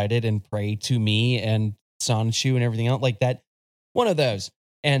very excited and pray to me and Sonshu and everything else like that. One of those.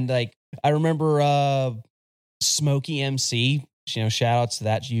 And like, I remember Smokey MC, shout outs to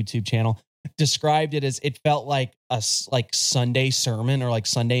that YouTube channel, described it as, it felt like a Sunday sermon or like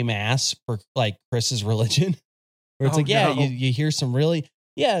Sunday mass for like Chris's religion, where it's you hear some really,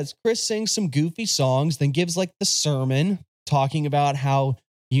 Chris sings some goofy songs, then gives like the sermon talking about how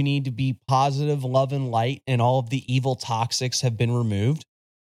you need to be positive, love, and light, and all of the evil toxics have been removed.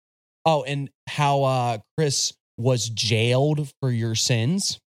 Oh, and how Chris was jailed for your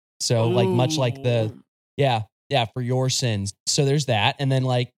sins. So like, much like for your sins. So there's that. And then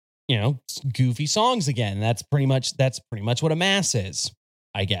like, goofy songs again. That's pretty much what a mass is,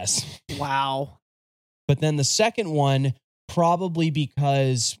 I guess. Wow. But then the second one, probably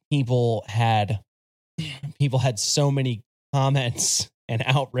because people had so many comments and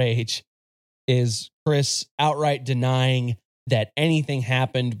outrage, is Chris outright denying that anything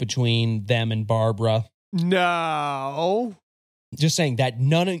happened between them and Barbara. No. Just saying that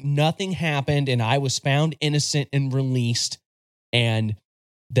nothing happened, and I was found innocent and released, and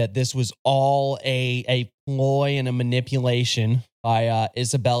that this was all a ploy and a manipulation by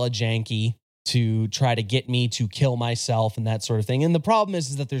Isabella Janke to try to get me to kill myself and that sort of thing. And the problem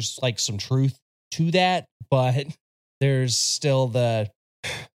is that there's like some truth to that, but there's still the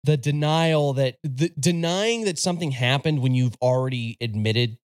denial that denying that something happened when you've already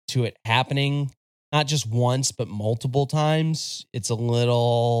admitted to it happening, not just once, but multiple times. It's a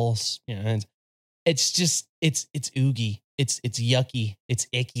little, it's just, it's oogie. It's yucky. It's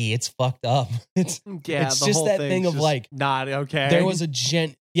icky. It's fucked up. It's just that thing of like, not okay. There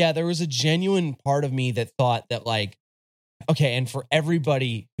was a genuine part of me that thought that like, okay, and for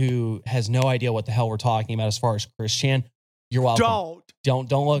everybody who has no idea what the hell we're talking about as far as Chris Chan, you're welcome.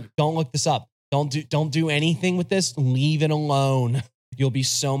 Don't look this up. Don't do anything with this. Leave it alone. You'll be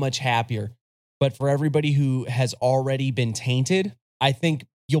so much happier. But for everybody who has already been tainted, I think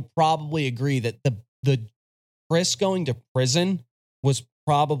you'll probably agree that the Chris going to prison was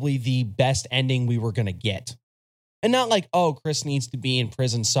probably the best ending we were going to get. And not like, oh, Chris needs to be in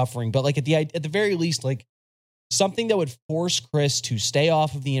prison suffering, but like at the very least, like something that would force Chris to stay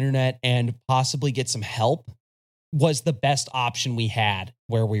off of the internet and possibly get some help was the best option we had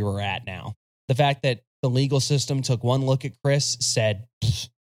where we were at now. The fact that the legal system took one look at Chris, said,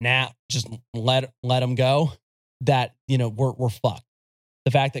 nah, just let him go, that, we're fucked.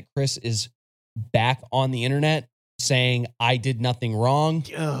 The fact that Chris is back on the internet saying, I did nothing wrong.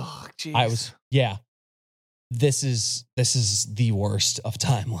 Oh, jeez. This is the worst of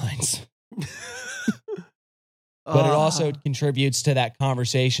timelines. But it also contributes to that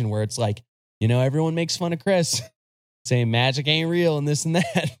conversation where it's like, everyone makes fun of Chris, saying magic ain't real and this and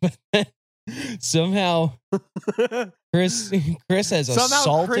that. But somehow Chris has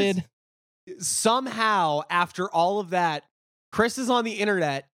assaulted somehow after all of that, Chris is on the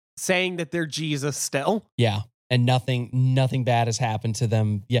internet saying that they're Jesus still. Yeah. And nothing bad has happened to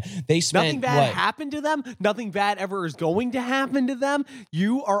them. Yeah. They spent nothing bad happened to them. Nothing bad ever is going to happen to them.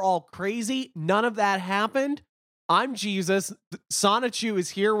 You are all crazy. None of that happened. I'm Jesus. Sonichu is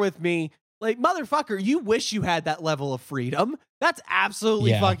here with me. Like, motherfucker, you wish you had that level of freedom. That's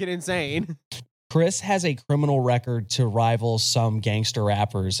absolutely fucking insane. Chris has a criminal record to rival some gangster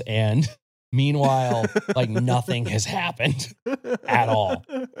rappers, and meanwhile, like, nothing has happened at all.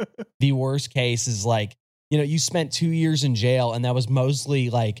 The worst case is like, you know, you spent 2 years in jail, and that was mostly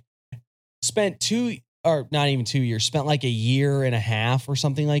like spent not even 2 years, spent like a year and a half or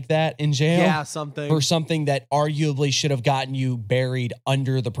something like that in jail. Yeah, something. For something that arguably should have gotten you buried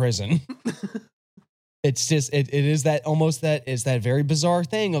under the prison. It's just, it is that almost that is that very bizarre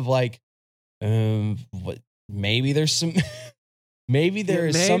thing of like, maybe there's some, maybe there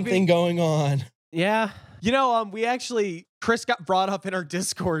is something going on. Yeah. You know, Chris got brought up in our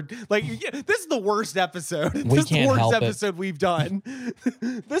Discord. Like, this is the worst episode. This is the worst episode we've done.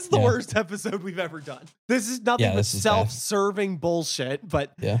 This is the worst episode we've ever done. This is nothing but self-serving bullshit.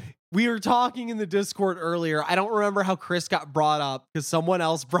 But we were talking in the Discord earlier. I don't remember how Chris got brought up because someone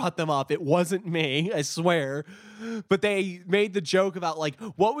else brought them up. It wasn't me, I swear. But they made the joke about, like,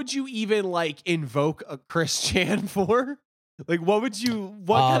 what would you even, like, invoke a Chris Chan for? Like, what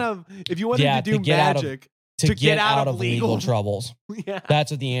kind of, if you wanted to do magic to get out of legal troubles? Yeah. That's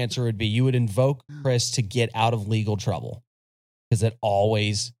what the answer would be. You would invoke Chris to get out of legal trouble, because it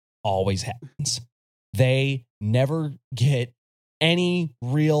always happens. They never get any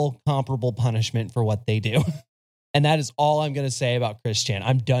real comparable punishment for what they do. And that is all I'm going to say about Chris Chan.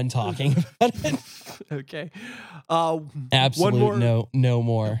 I'm done talking about it. Okay. Absolutely no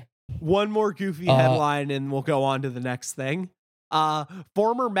more. One more goofy headline and we'll go on to the next thing.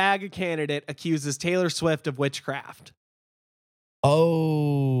 Former MAGA candidate accuses Taylor Swift of witchcraft.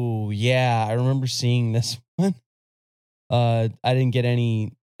 Oh, yeah. I remember seeing this one. I didn't get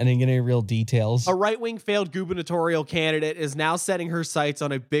any real details. A right-wing failed gubernatorial candidate is now setting her sights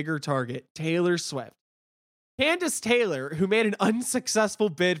on a bigger target, Taylor Swift. Candace Taylor, who made an unsuccessful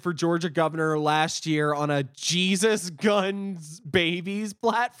bid for Georgia governor last year on a Jesus Guns Babies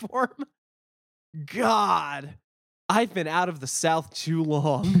platform. God, I've been out of the South too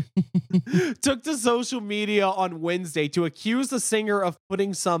long. Took to social media on Wednesday to accuse the singer of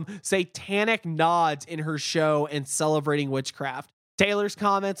putting some satanic nods in her show and celebrating witchcraft. Taylor's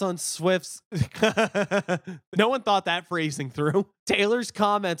comments on Swift's... No one thought that phrasing through. Taylor's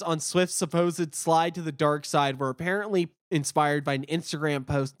comments on Swift's supposed slide to the dark side were apparently inspired by an Instagram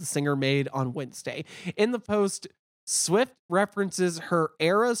post the singer made on Wednesday. In the post, Swift references her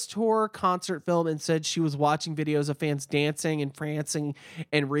Eras Tour concert film and said she was watching videos of fans dancing and prancing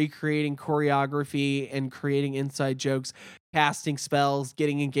and recreating choreography and creating inside jokes, casting spells,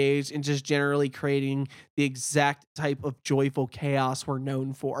 getting engaged, and just generally creating the exact type of joyful chaos we're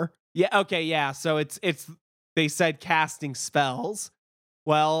known for. Yeah, okay, yeah. So it's they said casting spells.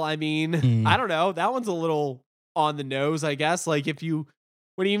 Well, I mean, I don't know. That one's a little on the nose, I guess. Like, if you...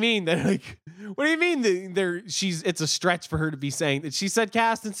 What do you mean that? Like, what do you mean that it's a stretch for her to be saying that she said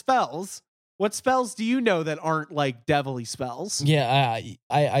casting spells? What spells do you know that aren't like devilly spells? Yeah,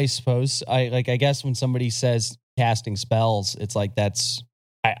 I suppose I guess when somebody says casting spells, it's like that's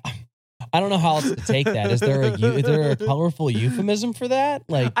I don't know how else to take that. Is there a colorful euphemism for that?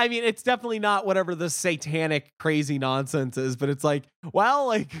 Like, I mean, it's definitely not whatever the satanic crazy nonsense is, but it's like, well,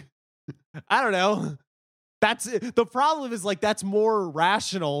 like, I don't know. That's the problem is like that's more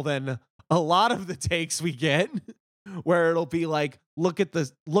rational than a lot of the takes we get, where it'll be like, look at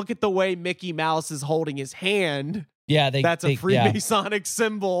the way Mickey Mouse is holding his hand. Yeah, that's a Freemasonic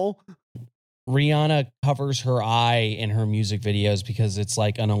symbol. Rihanna covers her eye in her music videos because it's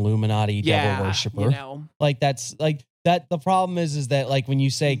like an Illuminati devil worshiper. You know. Like that's like that. The problem is that like when you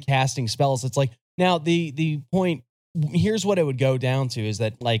say casting spells, it's like now the point. Here's what it would go down to is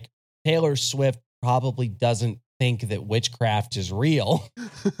that like Taylor Swift probably doesn't think that witchcraft is real.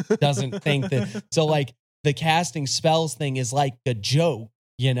 Doesn't think that. So like the casting spells thing is like a joke,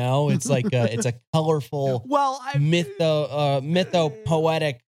 you know? It's like it's a colorful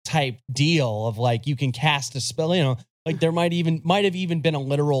mytho-poetic type deal of like you can cast a spell, you know, like there might have even been a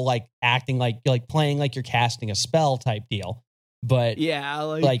literal like acting like playing like you're casting a spell type deal. But yeah,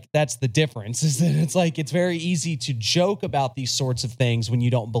 like that's the difference is that it's like it's very easy to joke about these sorts of things when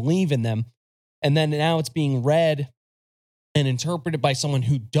you don't believe in them. And then now it's being read and interpreted by someone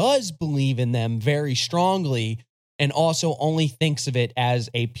who does believe in them very strongly and also only thinks of it as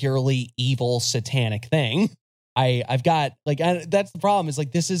a purely evil satanic thing. I've got like that's the problem. Is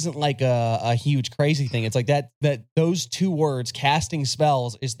like this isn't like a huge crazy thing. It's like that those two words, casting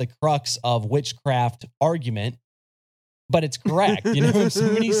spells, is the crux of witchcraft argument. But it's correct. You know, if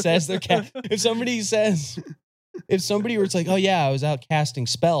somebody says if somebody was like, oh yeah, I was out casting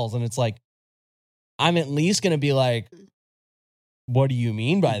spells, and it's like, I'm at least going to be like, what do you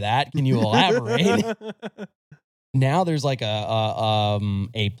mean by that? Can you elaborate? Now there's like a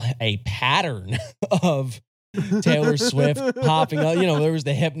pattern of Taylor Swift popping up. You know, there was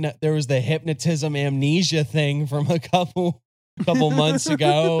the hypnotism amnesia thing from a couple months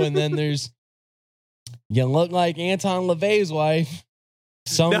ago, and then there's you look like Anton LaVey's wife.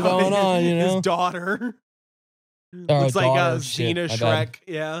 Something going on, you know. His daughter. Looks like a Xena Shrek.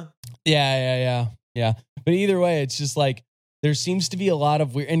 Yeah. Yeah. But either way, it's just like there seems to be a lot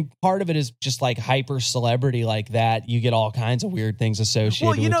of weird, and part of it is just like hyper celebrity like that. You get all kinds of weird things associated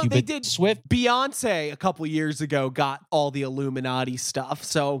with you. Well, you know, they did Swift. Beyonce a couple years ago got all the Illuminati stuff,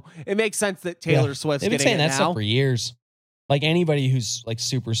 so it makes sense that Taylor Swift's getting saying that stuff for years. Like anybody who's like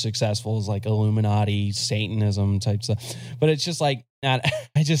super successful is like Illuminati, Satanism type stuff. But it's just like, I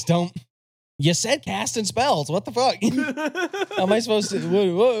just don't. You said casting spells. What the fuck? How am I supposed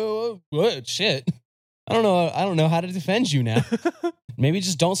to? What? Shit. I don't know how to defend you now. Maybe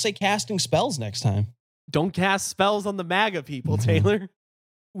just don't say casting spells next time. Don't cast spells on the MAGA people, Taylor.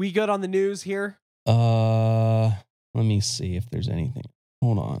 We good on the news here? Let me see if there's anything.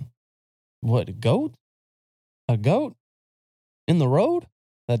 Hold on. What, a goat? A goat? In the road?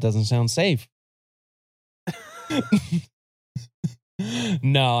 That doesn't sound safe.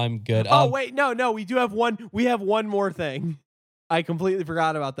 No, I'm good. Oh, wait, no, we do have one. We have one more thing. I completely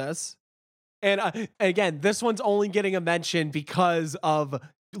forgot about this. And again, this one's only getting a mention because of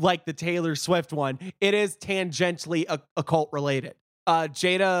like the Taylor Swift one. It is tangentially occult related.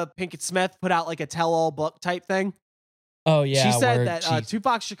 Jada Pinkett Smith put out like a tell-all book type thing. Oh yeah, she said that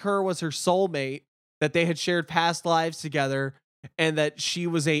Tupac Shakur was her soulmate, that they had shared past lives together, and that she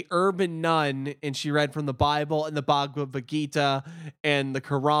was a urban nun, and she read from the Bible and the Bhagavad Gita and the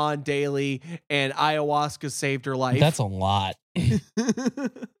Quran daily, and ayahuasca saved her life. That's a lot.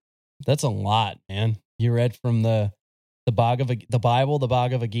 That's a lot, man. You read from the Bible, the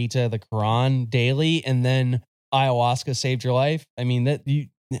Bhagavad Gita, the Quran daily, and then ayahuasca saved your life. I mean,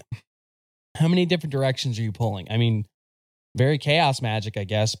 how many different directions are you pulling? I mean, very chaos magic, I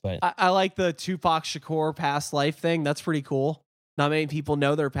guess, but I like the Tupac Shakur past life thing. That's pretty cool. Not many people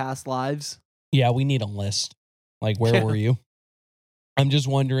know their past lives. Yeah, we need a list. Like, where were you? I'm just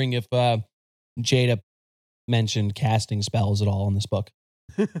wondering if Jada mentioned casting spells at all in this book.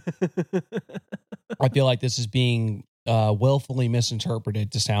 I feel like this is being willfully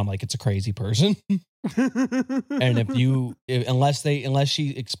misinterpreted to sound like it's a crazy person. And unless she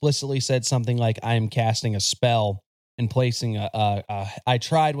explicitly said something like, I'm casting a spell and placing I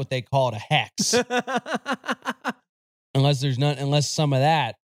tried what they called a hex. Unless some of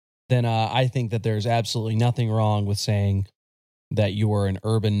that, then I think that there's absolutely nothing wrong with saying that you were an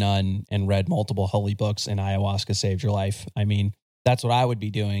urban nun and read multiple holy books and ayahuasca saved your life. I mean, that's what I would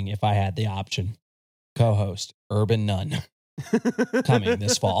be doing if I had the option. Co-host, urban nun, coming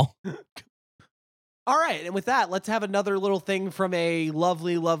this fall. All right, and with that, let's have another little thing from a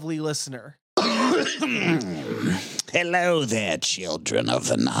lovely, lovely listener. Hello there, children of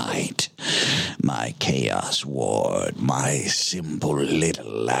the night. My chaos ward, my simple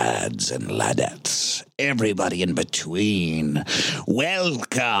little lads and ladettes, everybody in between.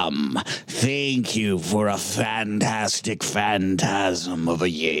 Welcome. Thank you for a fantastic phantasm of a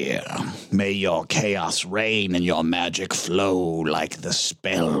year. May your chaos reign and your magic flow like the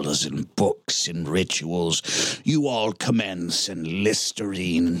spells and books and rituals you all commence and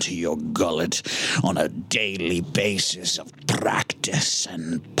listerine into your gullet on a daily basis of practice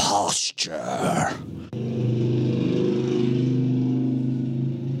and posture.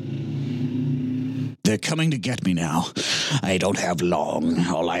 They're coming to get me now. I don't have long.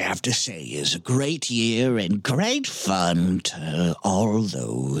 All I have to say is a great year and great fun to all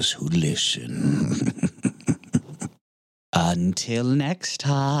those who listen. Until next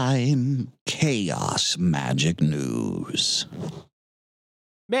time, Chaos Magic News.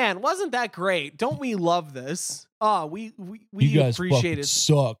 Man, wasn't that great? Don't we love this? Oh, we you guys appreciate it.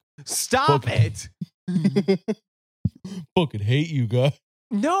 Suck. Stop it. Fucking hate you guys.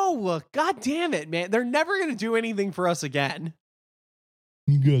 No, god damn it, man. They're never going to do anything for us again.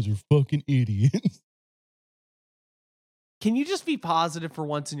 You guys are fucking idiots. Can you just be positive for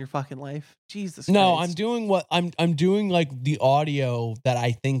once in your fucking life? Jesus No, Christ. I'm doing what I'm doing like the audio that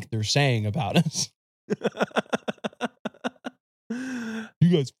I think they're saying about us. You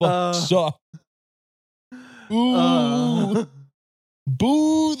guys fucking suck. Ooh.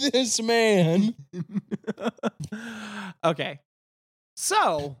 Boo this man. Okay.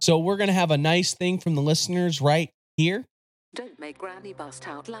 So we're going to have a nice thing from the listeners right here. Don't make Granny bust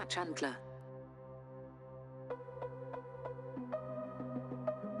out latch antler.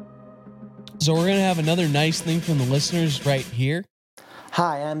 So we're going to have another nice thing from the listeners right here.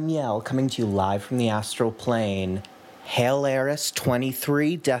 Hi, I'm Miel, coming to you live from the astral plane. Hail Eris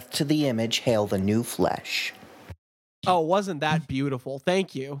 23, death to the image, hail the new flesh. Oh, wasn't that beautiful?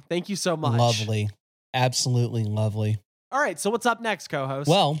 Thank you. Thank you so much. Lovely. Absolutely lovely. All right, so what's up next, co-host?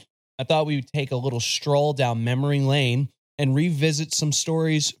 Well, I thought we would take a little stroll down memory lane and revisit some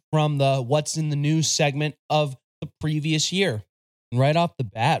stories from the What's in the News segment of the previous year. And right off the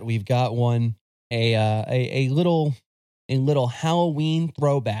bat, we've got one, a little Halloween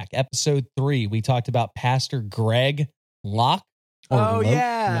throwback. Episode 3, we talked about Pastor Greg Locke. Yeah.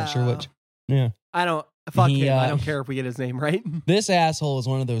 I'm not sure what. Yeah. I don't. Fuck him. I don't care if we get his name right. This asshole is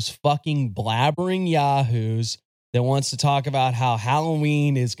one of those fucking blabbering yahoos that wants to talk about how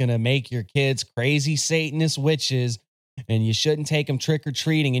Halloween is going to make your kids crazy Satanist witches and you shouldn't take them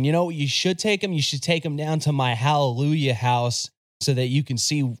trick-or-treating. And you know what you should take them? You should take them down to my Hallelujah house so that you can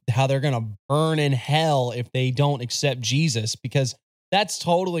see how they're going to burn in hell if they don't accept Jesus, because that's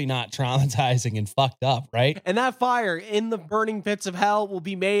totally not traumatizing and fucked up, right? And that fire in the burning pits of hell will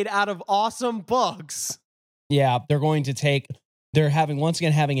be made out of awesome books. Yeah, they're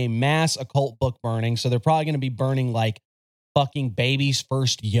having a mass occult book burning. So they're probably going to be burning like fucking Baby's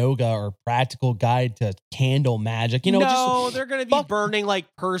First Yoga or Practical Guide to Candle Magic. You know, they're going to be burning like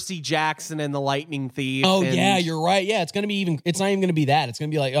Percy Jackson and the Lightning Thief. Oh, yeah, you're right. Yeah, it's not even going to be that. It's going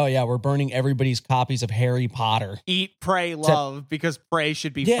to be like, oh, yeah, we're burning everybody's copies of Harry Potter. Eat, pray, love, because pray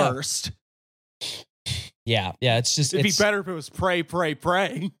should be first. Yeah, it's just... It'd be better if it was pray, pray,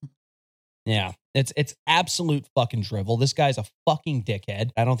 pray. Yeah, it's absolute fucking drivel. This guy's a fucking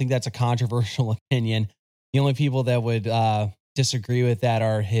dickhead. I don't think that's a controversial opinion. The only people that would disagree with that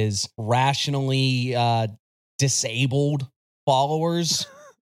are his rationally disabled followers.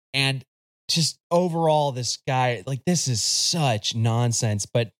 And just overall, this guy, like, this is such nonsense.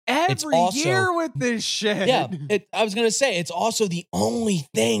 But it's also, year with this shit. Yeah, I was going to say, it's also the only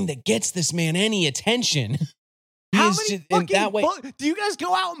thing that gets this man any attention. How many fucking books? Do you guys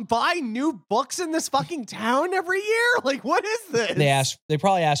go out and buy new books in this fucking town every year? Like, what is this? They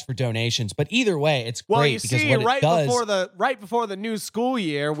probably ask for donations, but either way, it's great. Well, you because see, what right before the new school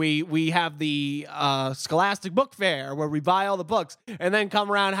year, we have the Scholastic Book Fair where we buy all the books, and then come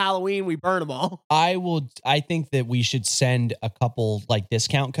around Halloween, we burn them all. I think that we should send a couple like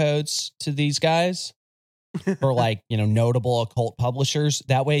discount codes to these guys for like, notable occult publishers.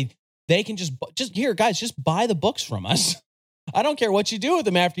 That way they can just here, guys, just buy the books from us. I don't care what you do with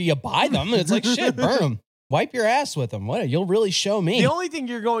them after you buy them. It's like, shit, burn them. Wipe your ass with them. What? You'll really show me. The only thing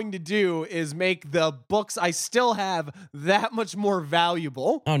you're going to do is make the books I still have that much more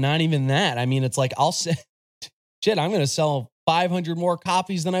valuable. Oh, not even that. I mean, it's like, I'm going to sell 500 more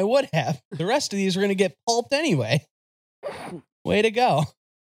copies than I would have. The rest of these are going to get pulped anyway. Way to go.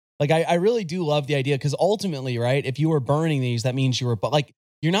 Like, I really do love the idea, because ultimately, right, if you were burning these, that means you're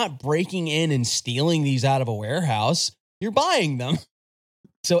not breaking in and stealing these out of a warehouse. You're buying them.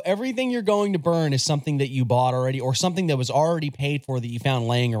 So everything you're going to burn is something that you bought already, or something that was already paid for that you found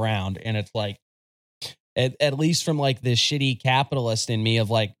laying around. And it's like, at least from like this shitty capitalist in me of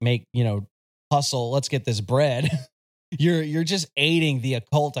like, hustle, let's get this bread. You're just aiding the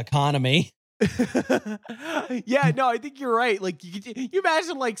occult economy. Yeah, no, I think you're right. Like, you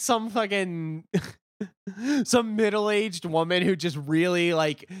imagine like some fucking... some middle-aged woman who just really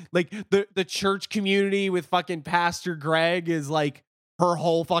like the church community with fucking Pastor Greg is like her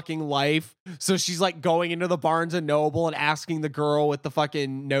whole fucking life. So she's like going into the Barnes and Noble and asking the girl with the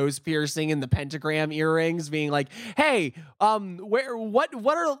fucking nose piercing and the pentagram earrings, being like, "Hey, what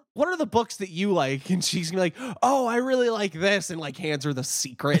are the books that you like?" And she's gonna be like, "Oh, I really like this," and like hands her The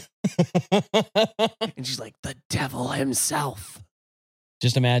Secret. And she's like, "The devil himself."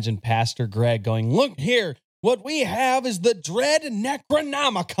 Just imagine Pastor Greg going, "Look here, what we have is the Dread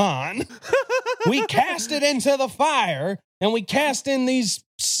Necronomicon. We cast it into the fire, and we cast in these,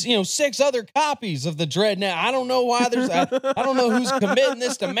 6 other copies of the Dread. I don't know why I don't know who's committing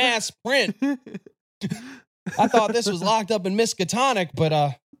this to mass print. I thought this was locked up in Miskatonic,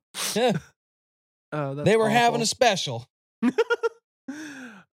 but they were having a special."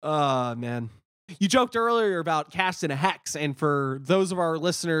 Man. You joked earlier about casting a hex, and for those of our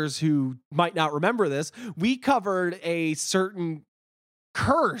listeners who might not remember this, we covered a certain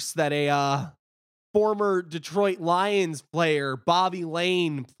curse that a former Detroit Lions player, Bobby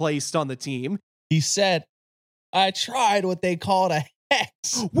Lane, placed on the team. He said, I tried what they called a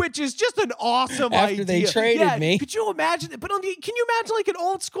hex, which is just an awesome after idea. they traded me. Could you imagine? But can you imagine like an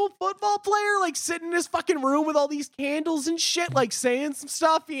old school football player like sitting in his fucking room with all these candles and shit, like saying some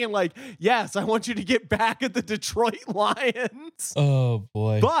stuff, being like, "Yes, I want you to get back at the Detroit Lions." Oh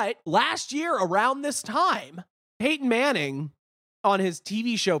boy! But last year around this time, Peyton Manning on his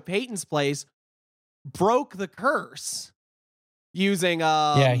TV show Peyton's Place broke the curse. Using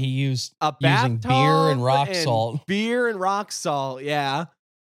he used a using beer and rock salt. Beer and rock salt, yeah.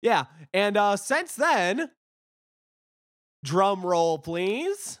 And since then, drum roll,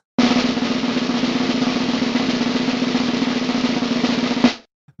 please.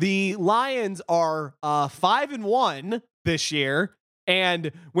 The Lions are 5-1 this year,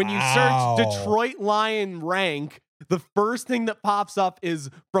 and when you search Detroit Lion rank, the first thing that pops up is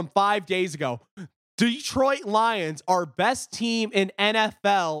from 5 days ago. Detroit Lions are best team in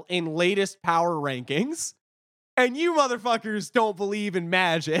NFL in latest power rankings. And you motherfuckers don't believe in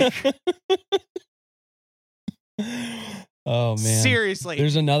magic. Oh, man. Seriously.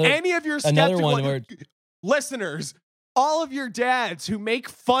 There's any of your skeptical listeners, all of your dads who make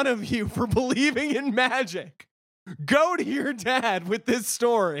fun of you for believing in magic, go to your dad with this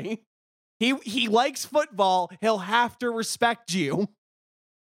story. He likes football. He'll have to respect you.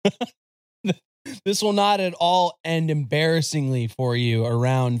 This will not at all end embarrassingly for you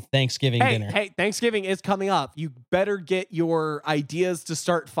around Thanksgiving dinner. Hey, Thanksgiving is coming up. You better get your ideas to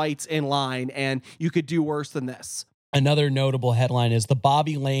start fights in line, and you could do worse than this. Another notable headline is the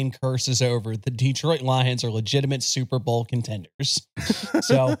Bobby Lane curse is over. The Detroit Lions are legitimate Super Bowl contenders.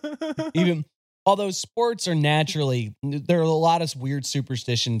 So although sports are naturally, there are a lot of weird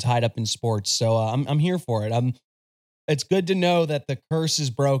superstition tied up in sports. So I'm here for it. It's good to know that the curse is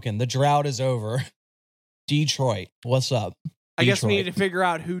broken. The drought is over. Detroit, what's up? I guess we need to figure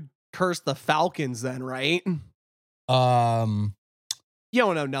out who cursed the Falcons then, right? You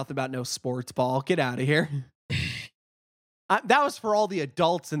don't know nothing about no sports ball. Get out of here. That was for all the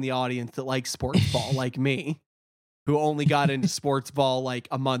adults in the audience that like sports ball, like me, who only got into sports ball like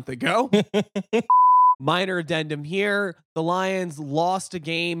a month ago. Minor addendum here. The Lions lost a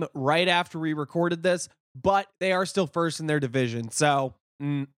game right after we recorded this, but they are still first in their division. So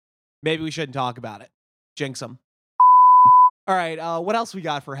maybe we shouldn't talk about it. Jinx them. All right. What else we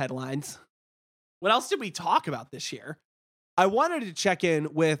got for headlines? What else did we talk about this year? I wanted to check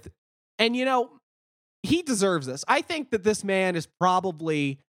in with, and he deserves this. I think that this man is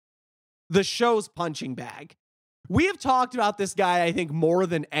probably the show's punching bag. We have talked about this guy, I think, more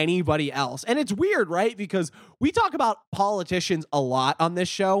than anybody else. And it's weird, right? Because we talk about politicians a lot on this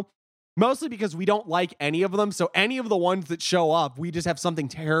show, mostly because we don't like any of them. So any of the ones that show up, we just have something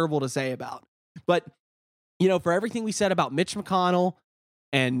terrible to say about. But, for everything we said about Mitch McConnell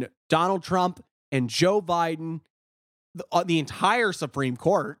and Donald Trump and Joe Biden, the entire Supreme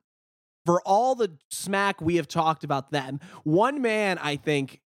Court, for all the smack we have talked about them, one man, I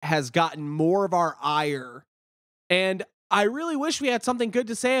think, has gotten more of our ire. And I really wish we had something good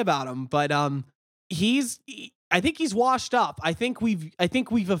to say about him, but I think he's washed up. I think we've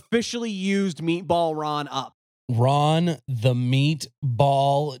officially used Meatball Ron up. Ron the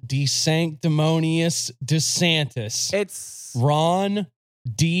Meatball DeSanctimonious DeSantis. It's Ronald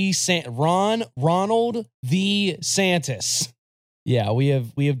the Santis. Yeah, we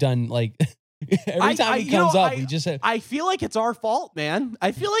have done like every time he comes up, we just have, I feel like it's our fault, man.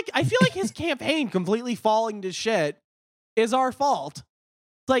 I feel like his campaign completely falling to shit is our fault.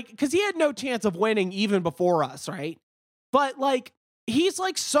 Like, because he had no chance of winning even before us, right? But like, he's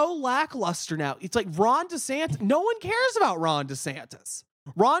like so lackluster now. It's like Ron DeSantis. No one cares about Ron DeSantis.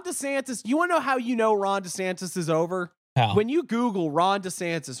 Ron DeSantis. You want to know how you know Ron DeSantis is over? How? When you Google Ron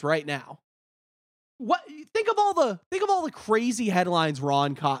DeSantis right now. What think of all the crazy headlines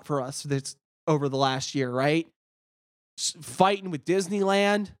Ron caught for us that's over the last year, right? Fighting with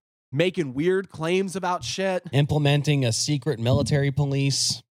Disneyland, making weird claims about shit, implementing a secret military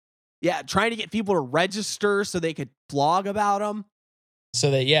police. Yeah, trying to get people to register so they could blog about him. So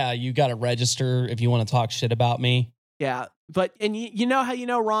that, you got to register if you want to talk shit about me. Yeah, but you know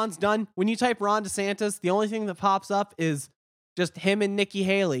how Ron's done? When you type Ron DeSantis, the only thing that pops up is just him and Nikki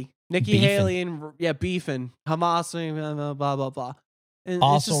Haley. Haley and beefing. Hamas, blah, blah, blah. And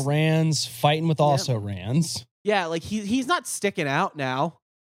also Rans, fighting with also Rans. Yeah, like he's not sticking out now.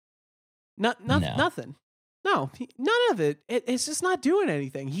 Nothing. No, none of it. It's just not doing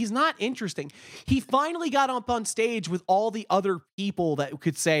anything. He's not interesting. He finally got up on stage with all the other people that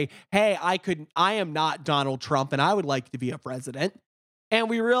could say, hey, I am not Donald Trump and I would like to be a president. And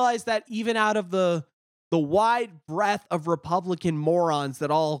we realized that even out of the the wide breadth of Republican morons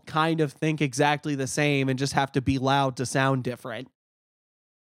that all kind of think exactly the same and just have to be loud to sound different.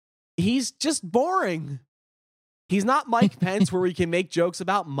 He's just boring. He's not Mike Pence where we can make jokes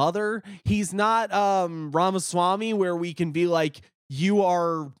about mother. He's not Ramaswamy where we can be like, you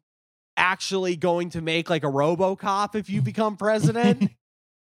are actually going to make like a RoboCop if you become president.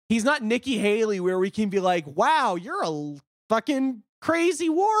 He's not Nikki Haley where we can be like, wow, you're a fucking crazy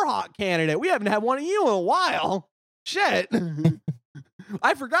Warhawk candidate. We haven't had one of you in a while. Shit.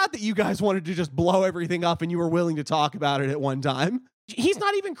 I forgot that you guys wanted to just blow everything up and you were willing to talk about it at one time. He's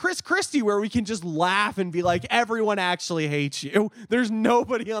not even Chris Christie where we can just laugh and be like, everyone actually hates you. There's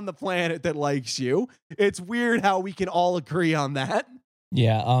nobody on the planet that likes you. It's weird how we can all agree on that.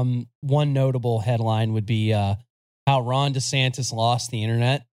 Yeah. One notable headline would be how Ron DeSantis lost the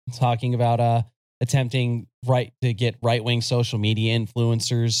internet, talking about attempting to get right-wing social media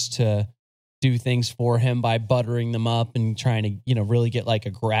influencers to do things for him by buttering them up and trying to, really get like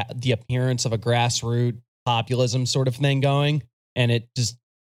the appearance of a grassroots populism sort of thing going. And it just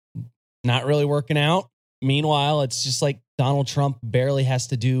not really working out. Meanwhile, it's just like Donald Trump barely has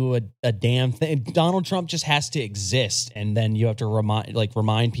to do a damn thing. Donald Trump just has to exist. And then you have to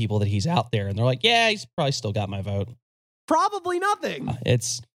remind people that he's out there. And they're like, yeah, he's probably still got my vote. Probably nothing.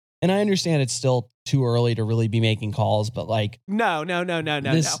 And I understand it's still too early to really be making calls, but like, no.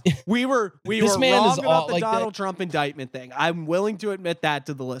 We were wrong about the Donald Trump indictment thing. I'm willing to admit that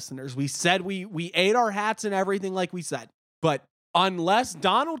to the listeners. We said we ate our hats and everything like we said, but unless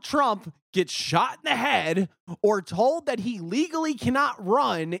Donald Trump gets shot in the head or told that he legally cannot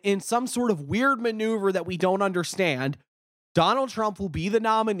run in some sort of weird maneuver that we don't understand, Donald Trump will be the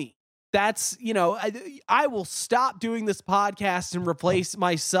nominee. That's, I will stop doing this podcast and replace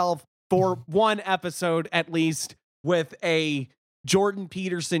myself for one episode at least with a Jordan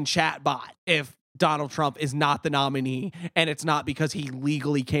Peterson chatbot if Donald Trump is not the nominee and it's not because he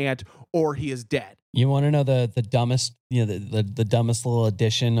legally can't or he is dead. You want to know the dumbest, the dumbest little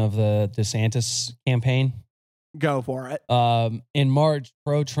addition of the DeSantis campaign? Go for it. In March,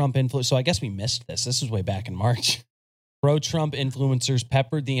 pro-Trump influence. So I guess we missed this. This was way back in March. Pro-Trump influencers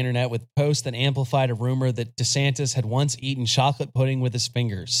peppered the internet with posts that amplified a rumor that DeSantis had once eaten chocolate pudding with his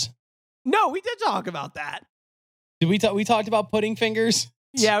fingers. No, we did talk about that. Did we talked about pudding fingers?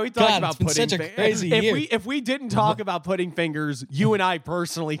 Yeah, we talked about pudding fingers. Such a crazy year. If we didn't talk about pudding fingers, you and I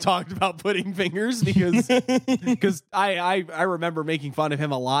personally talked about pudding fingers because I remember making fun of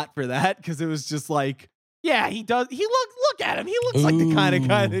him a lot for that because it was just like, yeah, he does. Look at him. He looks like the kind of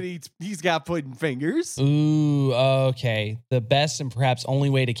guy that he's got pudding fingers. Ooh, okay. The best and perhaps only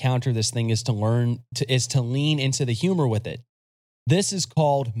way to counter this thing is to lean into the humor with it. This is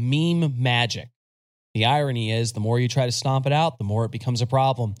called meme magic. The irony is, the more you try to stomp it out, the more it becomes a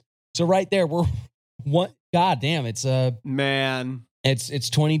problem. So right there, God damn, it's man. It's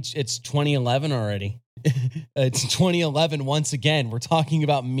 2011 already. It's 2011 once again. We're talking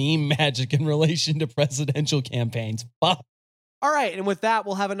about meme magic in relation to presidential campaigns. Fuck. All right, and with that,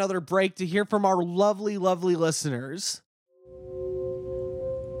 we'll have another break to hear from our lovely, lovely listeners.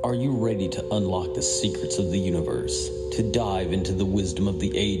 Are you ready to unlock the secrets of the universe? To dive into the wisdom of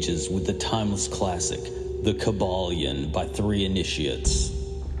the ages with the timeless classic, The Kabbalion by 3 Initiates?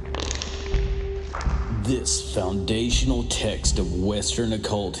 This foundational text of Western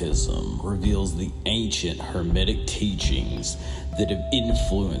occultism reveals the ancient Hermetic teachings that have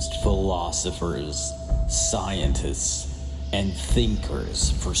influenced philosophers, scientists, and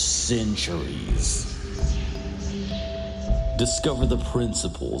thinkers for centuries. Discover the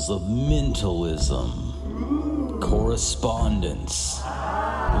principles of mentalism, correspondence,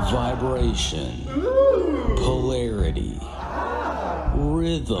 vibration, polarity,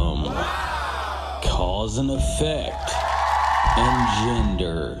 rhythm, cause and effect, and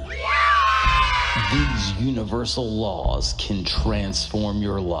gender. These universal laws can transform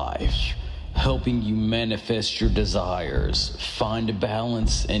your life, helping you manifest your desires, find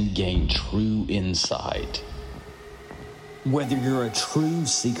balance, and gain true insight. Whether you're a true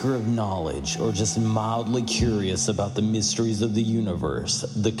seeker of knowledge or just mildly curious about the mysteries of the universe,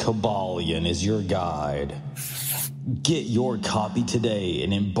 the Kabbalion is your guide. Get your copy today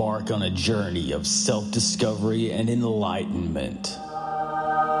and embark on a journey of self-discovery and enlightenment.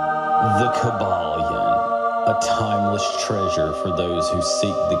 The Kabbalion, a timeless treasure for those who seek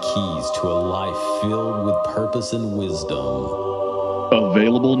the keys to a life filled with purpose and wisdom.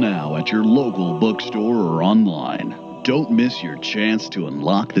 Available now at your local bookstore or online. Don't miss your chance to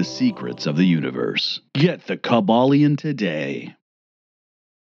unlock the secrets of the universe. Get the Kabbalion today.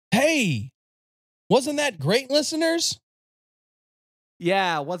 Hey, wasn't that great, listeners?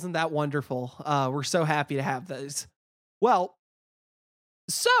 Yeah, wasn't that wonderful? We're so happy to have those. Well,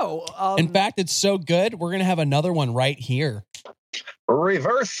 so in fact, it's so good. We're gonna have another one right here.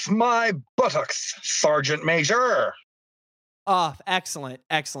 Reverse my buttocks, Sergeant Major. Oh, excellent.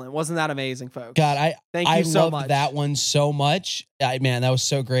 Wasn't that amazing, folks? God, thank you so loved much. that one so much. Man, that was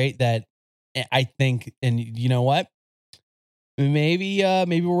so great that I think, and you know what? Maybe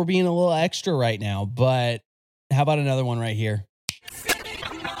we're being a little extra right now, but how about another one right here?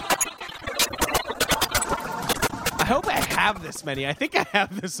 I hope I have this many. I think I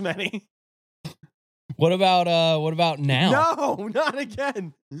have this many. What about now? No, not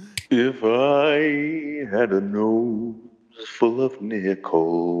again. If I had a nose full of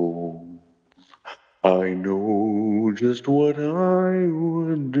nickels, I know just what I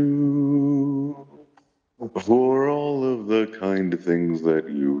would do. For all of the kind things that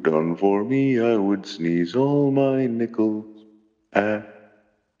you've done for me, I would sneeze all my nickels at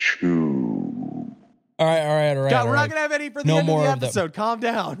you. All right. God, we're not gonna have any for the No end of more the of them. episode. Calm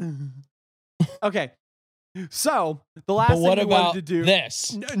down. Okay. So the last thing we wanted to do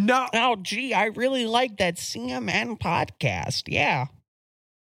this? No. Oh, gee, I really like that CMN podcast. Yeah.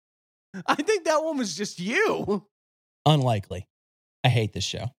 I think that one was just you. Unlikely. I hate this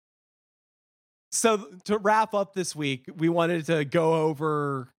show. So to wrap up this week, we wanted to go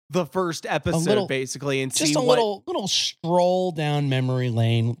over the first episode basically and just see a little stroll down memory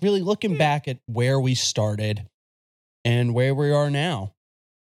lane, really looking back at where we started and where we are now.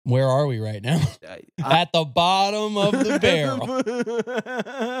 Where are we right now? At the bottom of the barrel.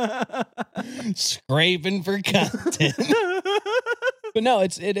 Scraping for content. But no,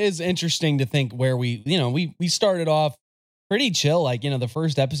 it is interesting to think where we started off pretty chill. Like, the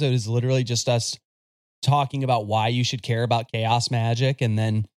first episode is literally just us talking about why you should care about chaos magic. And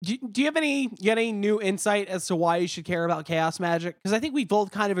then do you have any new insight as to why you should care about chaos magic? Because I think we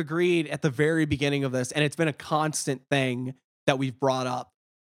both kind of agreed at the very beginning of this, and it's been a constant thing that we've brought up,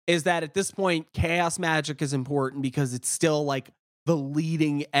 is that at this point, chaos magic is important because it's still like the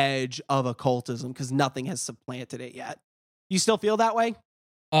leading edge of occultism because nothing has supplanted it yet. You still feel that way?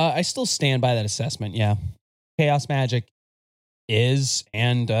 I still stand by that assessment. Yeah. Chaos magic is,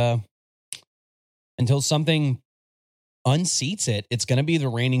 and until something unseats it, it's going to be the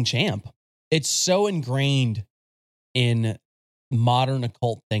reigning champ. It's so ingrained in modern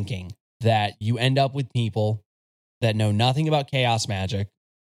occult thinking that you end up with people that know nothing about chaos magic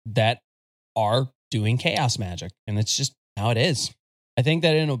that are doing chaos magic. And it's just how it is. I think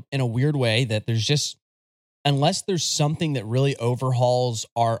that in a weird way that there's just, unless there's something that really overhauls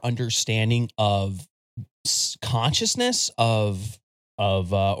our understanding of consciousness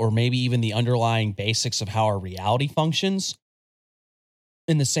or maybe even the underlying basics of how our reality functions,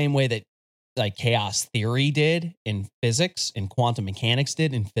 in the same way that like chaos theory did in physics and quantum mechanics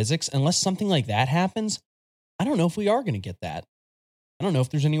did in physics, unless something like that happens, I don't know if we are going to get that. I don't know if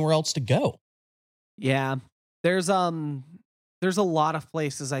there's anywhere else to go. Yeah. There's a lot of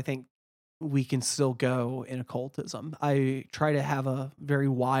places I think we can still go in occultism. I try to have a very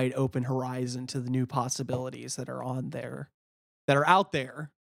wide open horizon to the new possibilities that are out there,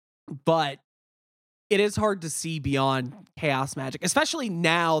 but it is hard to see beyond chaos magic, especially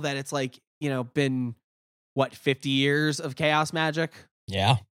now that it's like, been 50 years of chaos magic.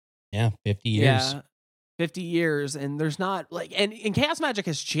 Yeah. 50 years. Yeah. 50 years, and there's not like, and chaos magic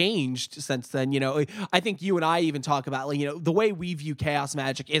has changed since then. I think you and I even talk about the way we view chaos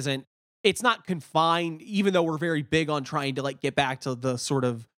magic it's not confined, even though we're very big on trying to get back to the sort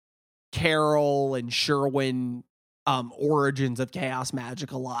of Carol and Sherwin origins of chaos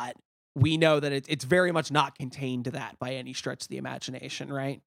magic a lot. We know that it's very much not contained to that by any stretch of the imagination,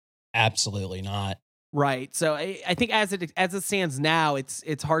 right? Absolutely not. Right. So I think as it stands now,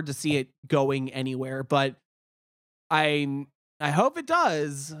 it's hard to see it going anywhere, but I hope it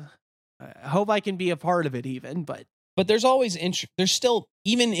does. I hope I can be a part of it even, but there's always there's still,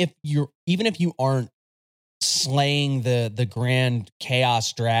 even if you aren't slaying the grand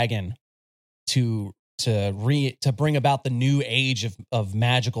chaos dragon to bring about the new age of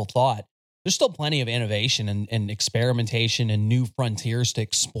magical thought, there's still plenty of innovation and experimentation and new frontiers to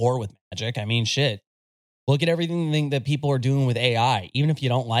explore with magic. I mean, shit. Look at everything that people are doing with AI. Even if you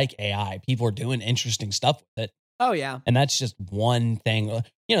don't like AI, people are doing interesting stuff with it. Oh, yeah. And that's just one thing.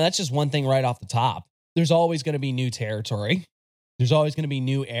 That's just one thing right off the top. There's always going to be new territory. There's always going to be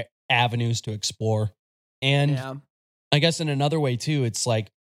new avenues to explore. And I guess in another way, too, it's like,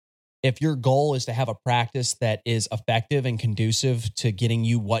 if your goal is to have a practice that is effective and conducive to getting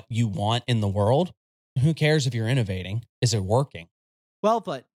you what you want in the world, who cares if you're innovating? Is it working? Well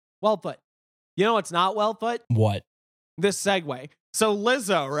put. You know what's not well put? What? This segue. So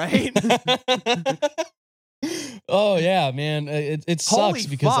Lizzo, right? Oh yeah, man. It sucks Holy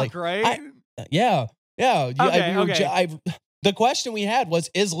because fuck, right? Yeah. Okay. The question we had was,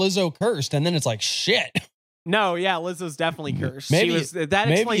 is Lizzo cursed? And then it's like, shit. No, yeah, Lizzo's definitely cursed. Maybe- That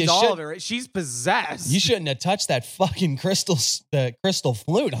maybe explains you all should- of it. She's possessed. You shouldn't have touched that fucking crystal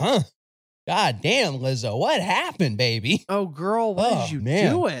flute, huh? God damn, Lizzo. What happened, baby? Oh, girl, what is you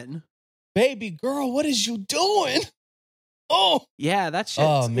doing? Baby girl, what is you doing? Oh. Yeah, that shit.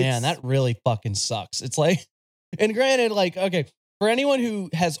 Oh, man, that really fucking sucks. It's like, and granted, like, okay, for anyone who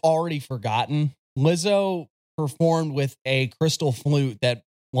has already forgotten, Lizzo performed with a crystal flute that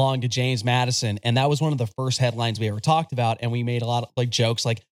belonged to James Madison, and that was one of the first headlines we ever talked about, and we made a lot of like jokes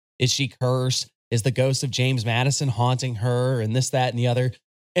like, is she cursed? Is the ghost of James Madison haunting her? And this, that, and the other.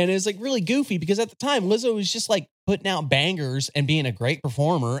 And it's like really goofy because at the time Lizzo was just like putting out bangers and being a great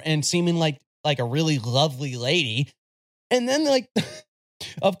performer and seeming like a really lovely lady. And then like,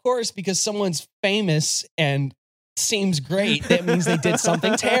 of course, because someone's famous and seems great, that means they did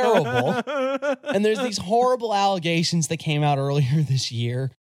something terrible. And there's these horrible allegations that came out earlier this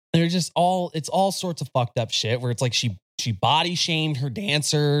year. They're just it's all sorts of fucked up shit where it's like she body shamed her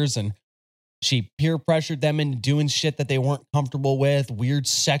dancers and she peer pressured them into doing shit that they weren't comfortable with, weird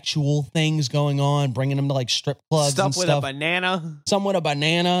sexual things going on, bringing them to like strip clubs and stuff. A banana. Somewhat a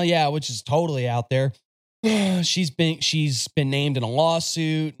banana, yeah, which is totally out there. She's been named in a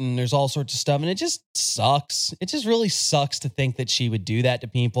lawsuit and there's all sorts of stuff, and it just sucks. It just really sucks to think that she would do that to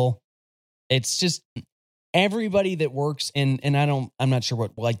people. It's just everybody that works in, and I'm not sure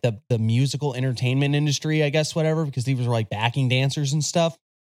what, like the musical entertainment industry, I guess, whatever, because these were like backing dancers and stuff.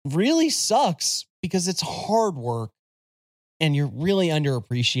 Really sucks because it's hard work and you're really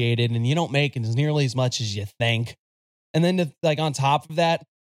underappreciated and you don't make as nearly as much as you think. And then to, like on top of that,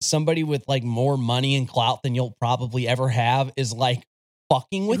 somebody with like more money and clout than you'll probably ever have is like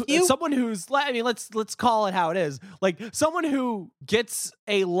fucking with you. Someone who's, I mean, let's call it how it is. Like someone who gets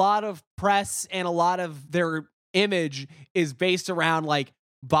a lot of press and a lot of their image is based around like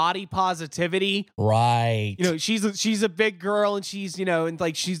body positivity, right? You know, she's a big girl and she's, you know, and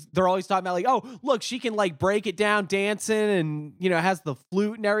like they're always talking about like, oh look, she can like break it down dancing and, you know, has the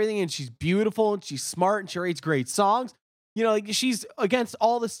flute and everything, and she's beautiful and she's smart and she writes great songs. You know, like she's against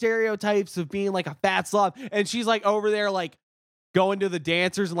all the stereotypes of being like a fat slob, and she's like over there like going to the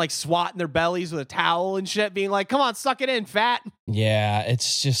dancers and like swatting their bellies with a towel and shit, being like, come on, suck it in, fat. Yeah,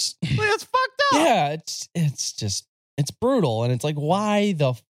 it's just like, it's fucked up. Yeah, it's brutal, and it's like, why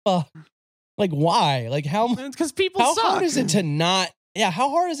the fuck? Like, why? Like, how? It's because people how suck. hard is it to not? Yeah,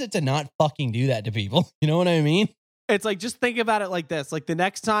 how hard is it to not fucking do that to people? You know what I mean? It's like, just think about it like this: like the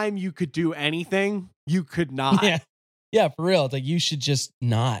next time you could do anything, you could not. Yeah, for real. It's like you should just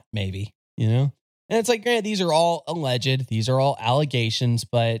not, maybe. You know? And it's like, granted, these are all alleged, these are all allegations,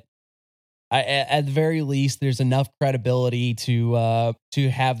 but at the very least, there's enough credibility to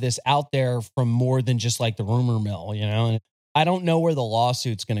have this out there from more than just like the rumor mill, you know? And I don't know where the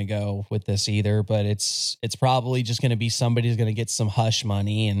lawsuit's going to go with this either, but it's probably just going to be somebody's going to get some hush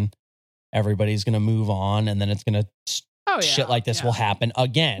money and everybody's going to move on, and then it's going to shit like this will happen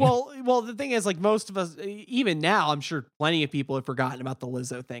again. Well, the thing is, like most of us, even now, I'm sure plenty of people have forgotten about the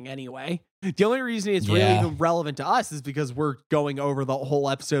Lizzo thing anyway. The only reason it's really even relevant to us is because we're going over the whole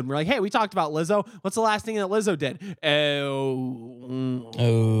episode and we're like, hey, we talked about Lizzo. What's the last thing that Lizzo did?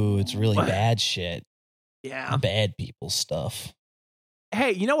 Oh, it's really bad shit. Yeah. Bad people stuff.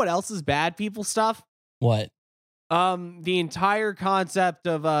 Hey, you know what else is bad people stuff? What? The entire concept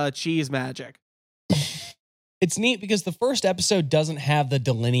of cheese magic. It's neat because the first episode doesn't have the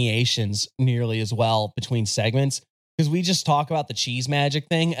delineations nearly as well between segments, because we just talk about the cheese magic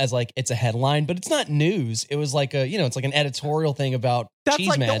thing as like it's a headline, but it's not news. It was like it's like an editorial thing about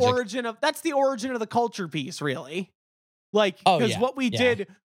cheese magic. That's the origin of the culture piece, really. Like, because what we did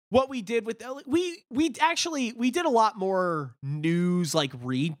with we did a lot more news like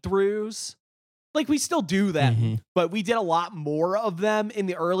read throughs. Like we still do them, but we did a lot more of them in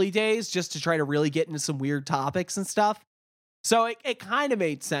the early days just to try to really get into some weird topics and stuff. So it kind of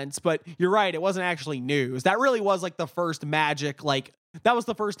made sense, but you're right. It wasn't actually news. That really was like the first magic. Like that was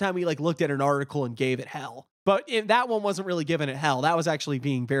the first time we like looked at an article and gave it hell. But that one wasn't really giving it hell. That was actually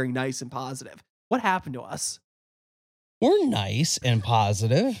being very nice and positive. What happened to us? We're nice and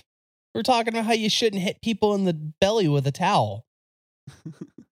positive. We're talking about how you shouldn't hit people in the belly with a towel.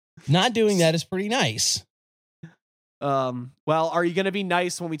 Not doing that is pretty nice. Well, are you going to be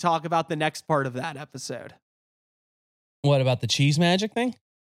nice when we talk about the next part of that episode? What about the cheese magic thing?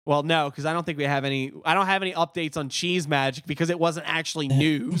 Well, no, because I don't think I don't have any updates on cheese magic because it wasn't actually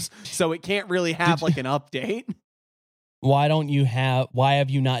news. So it can't really have like an update. Why have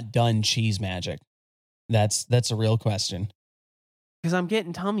you not done cheese magic? That's a real question. Because I'm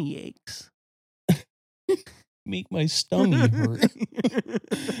getting tummy aches. Make my stomach hurt.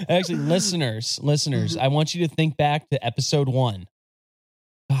 Actually, listeners, I want you to think back to episode 1.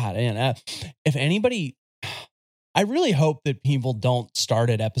 God, and if anybody, I really hope that people don't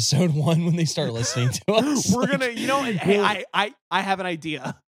start at episode 1 when they start listening to us. We're gonna, hey, I have an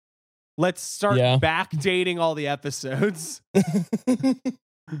idea. Let's start backdating all the episodes.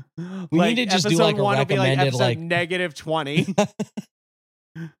 We need to just do like a recommended, like negative 20.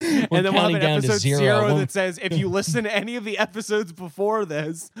 And then we'll have an down to episode zero. 0 that says, if you listen to any of the episodes before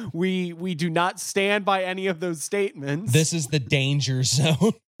this, we do not stand by any of those statements. This is the danger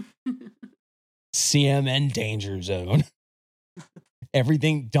zone. CMN danger zone.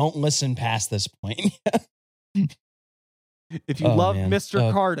 Everything, don't listen past this point. If you love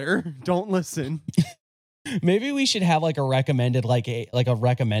Mr. Carter, don't listen. Maybe we should have like a recommended, like a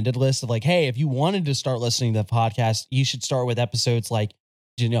recommended list of like, hey, if you wanted to start listening to the podcast, you should start with episodes like,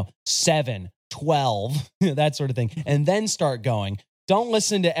 7, 12, that sort of thing, and then start going. Don't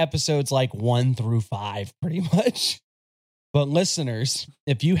listen to episodes like 1 through 5, pretty much. But listeners,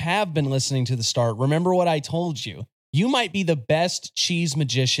 if you have been listening to the start, remember what I told you. You might be the best cheese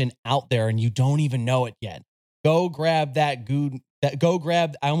magician out there and you don't even know it yet. Go grab I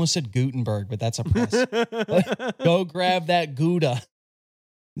almost said Gutenberg, but that's a press. Go grab that Gouda.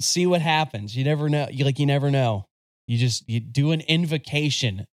 See what happens. You never know. You never know. You do an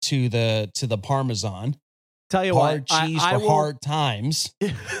invocation to the Parmesan. Tell you hard what, cheese for hard times.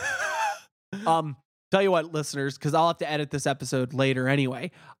 Tell you what, listeners, because I'll have to edit this episode later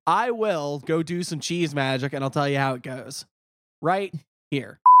anyway. I will go do some cheese magic and I'll tell you how it goes. Right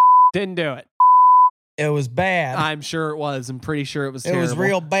here. Didn't do it. It was bad. I'm sure it was. I'm pretty sure it was terrible. It was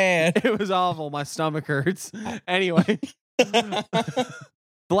real bad. It was awful. My stomach hurts. Anyway.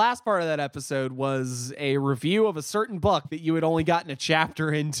 The last part of that episode was a review of a certain book that you had only gotten a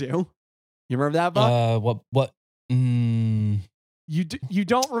chapter into. You remember that book? What? You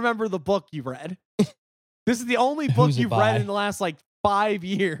don't remember the book you read. This is the only book you've read in the last 5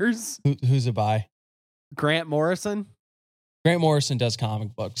 years. Who's it by? Grant Morrison. Grant Morrison does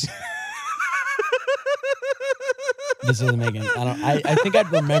comic books. This doesn't make any. I think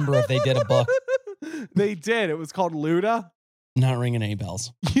I'd remember if they did a book. They did. It was called Luda. Not ringing any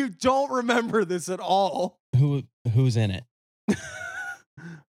bells. You don't remember this at all. Who's in it?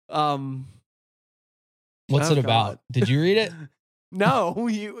 What's it about? Did you read it? No,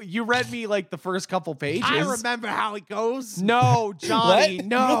 you read me the first couple pages. I remember how it goes. No, Johnny,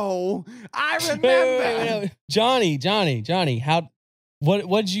 no. I remember. Wait. Johnny,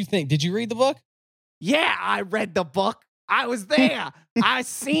 what did you think? Did you read the book? Yeah, I read the book. I was there. I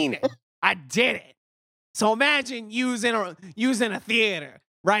seen it. I did it. So imagine using a theater,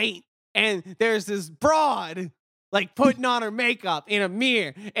 right? And there's this broad putting on her makeup in a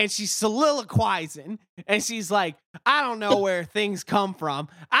mirror, and she's soliloquizing, and she's like, I don't know where things come from.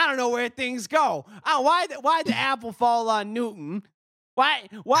 I don't know where things go. Why the apple fall on Newton? Why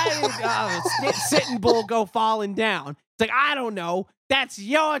did Sitting Bull go falling down? It's I don't know. That's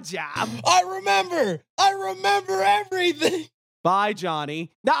your job. I remember everything. Bye, Johnny.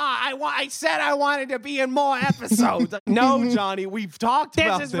 No, I said I wanted to be in more episodes. No, Johnny, we've talked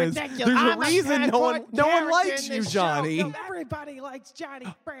about this. This is ridiculous. There's a reason no one likes you, Johnny. Show. Everybody likes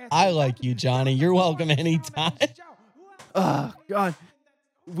Johnny Francis. I like you, Johnny. You're welcome anytime. Oh, God.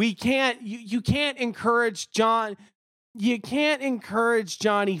 We can't, you can't encourage John. You can't encourage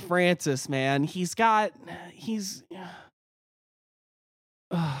Johnny Francis, man.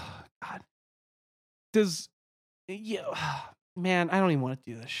 Oh, God. Man, I don't even want to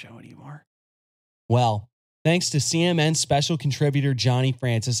do this show anymore. Well, thanks to CMN special contributor Johnny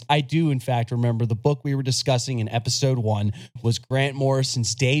Francis, I do, in fact, remember the book we were discussing in episode 1 was Grant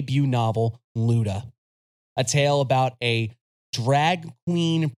Morrison's debut novel, Luda, a tale about a drag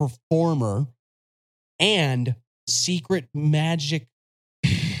queen performer and secret magic,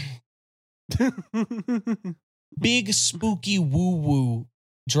 big spooky woo-woo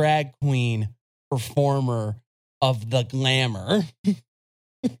drag queen performer of the glamour.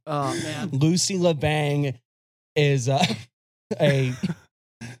 Oh, man. Lucy LeBang is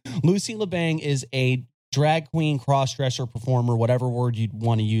Lucy LeBang is a drag queen, cross-dresser, performer, whatever word you'd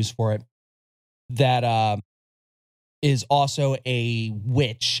want to use for it, that is also a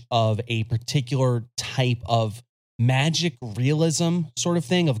witch of a particular type of magic realism sort of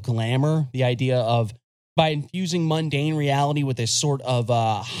thing, of glamour. The idea of by infusing mundane reality with this sort of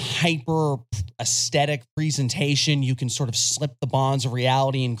hyper aesthetic presentation, you can sort of slip the bonds of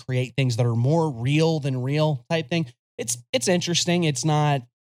reality and create things that are more real than real type thing. it's interesting. It's not.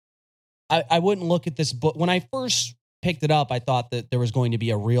 I wouldn't look at this book when I first picked it up. I thought that there was going to be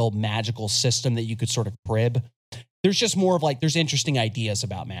a real magical system that you could sort of crib. There's just more of there's interesting ideas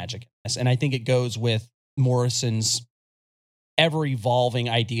about magic, and I think it goes with Morrison's ever evolving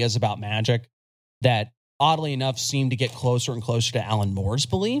ideas about magic that, oddly enough, seem to get closer and closer to Alan Moore's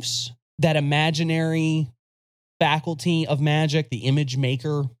beliefs. That imaginary faculty of magic, the image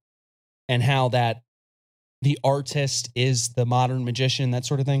maker, and how that the artist is the modern magician, that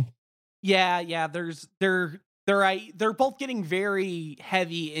sort of thing. Yeah. They're both getting very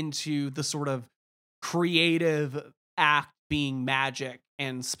heavy into the sort of creative act being magic,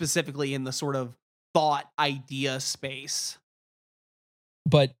 and specifically in the sort of thought idea space.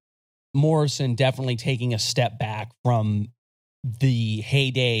 But Morrison definitely taking a step back from the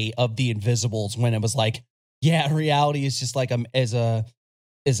heyday of the Invisibles, when it was reality is just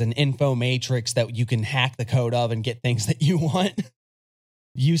is an info matrix that you can hack the code of and get things that you want.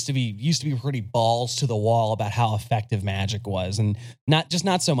 used to be pretty balls to the wall about how effective magic was, and not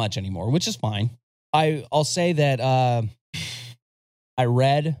so much anymore, which is fine. I'll say that I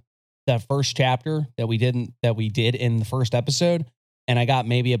read the first chapter that we did in the first episode, and I got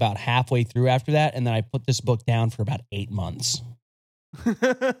maybe about halfway through after that, and then I put this book down for about 8 months.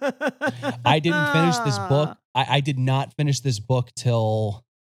 I didn't finish this book. I did not finish this book till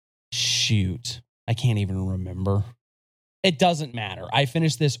I can't even remember. It doesn't matter. I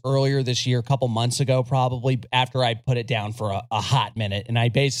finished this earlier this year, a couple months ago, probably after I put it down for a hot minute. And I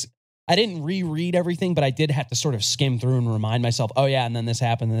didn't reread everything, but I did have to sort of skim through and remind myself, oh yeah, and then this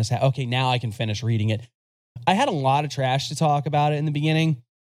happened, and this happened. Okay, now I can finish reading it. I had a lot of trash to talk about it in the beginning,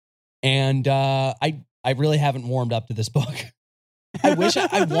 and I really haven't warmed up to this book. I wish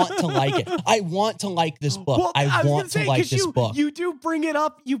I want to like it. I want to like this book. Well, I want to like this book. You do bring it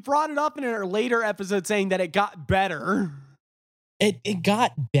up. You brought it up in a later episode saying that it got better. It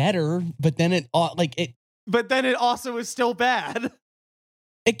got better, but then But then it also is still bad.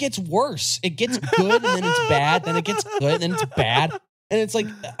 It gets worse. It gets good, and then it's bad. Then it gets good, and then it's bad. And it's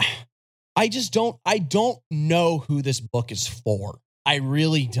I don't know who this book is for. I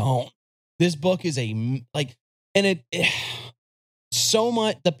really don't. This book is so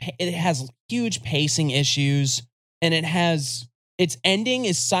much. It has huge pacing issues, and its ending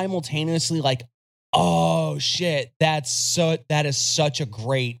is simultaneously oh shit, that is such a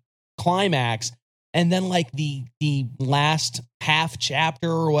great climax. And then the last half chapter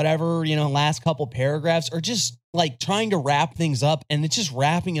or whatever, last couple paragraphs are just trying to wrap things up, and it's just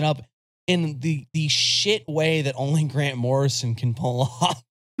wrapping it up in the shit way that only Grant Morrison can pull off.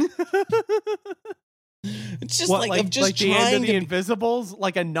 It's just of just the trying end of the Invisibles,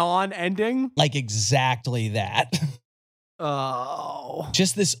 like a non-ending, exactly that. Oh,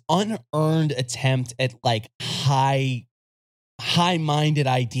 just this unearned attempt at high-minded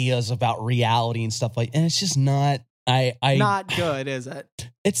ideas about reality and stuff and it's just not. Not good, is it?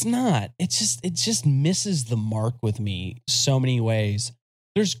 It's not. It just misses the mark with me so many ways.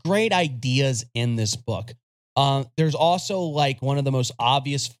 There's great ideas in this book. There's also one of the most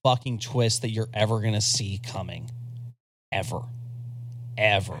obvious fucking twists that you're ever going to see coming. Ever.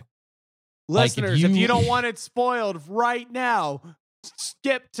 Listeners, if you don't want it spoiled right now,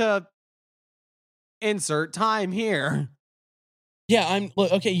 skip to insert time here. Yeah,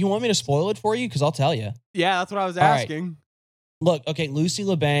 okay, you want me to spoil it for you? Because I'll tell you. Yeah, that's what I was asking. Right. Look, okay, Lucy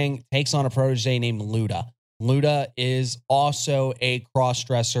LeBang takes on a protege named Luda. Luda is also a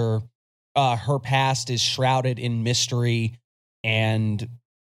cross-dresser. Her past is shrouded in mystery and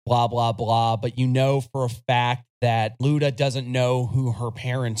blah, blah, blah. But for a fact that Luda doesn't know who her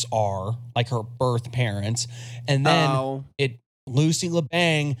parents are, her birth parents. And then Lucy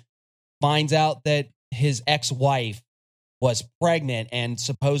LeBang finds out that his ex-wife was pregnant and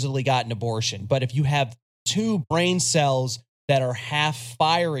supposedly got an abortion. But if you have two brain cells that are half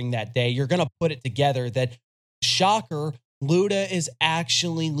firing that day, you're going to put it together that, shocker, Luda is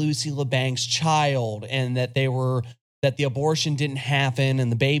actually Lucy LeBang's child, and that the abortion didn't happen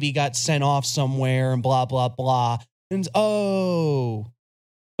and the baby got sent off somewhere and blah, blah, blah. And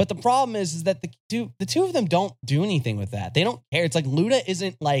but the problem is that the two of them don't do anything with that. They don't care. It's Luda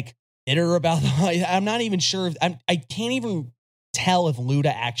isn't bitter about I'm not even sure. I can't even tell if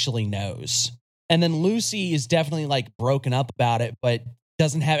Luda actually knows. And then Lucy is definitely broken up about it, but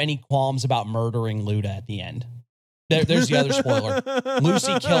doesn't have any qualms about murdering Luda at the end. There's the other spoiler.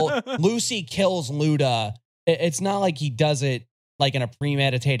 Lucy kills Luda. It's not like he does it in a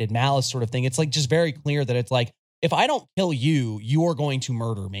premeditated malice sort of thing. It's just very clear that it's if I don't kill you, you are going to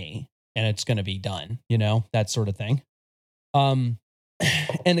murder me, and it's going to be done. That sort of thing. And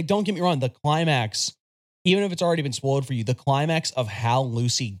don't get me wrong, the climax even if it's already been spoiled for you, the climax of how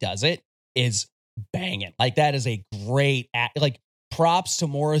Lucy does it is banging. Like that is a great, like props to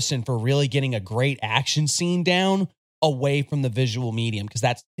Morrison for really getting a great action scene down away from the visual medium, because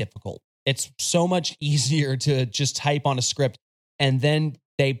that's difficult. It's so much easier to just type on a script and then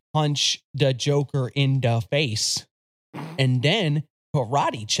they punch the Joker in the face and then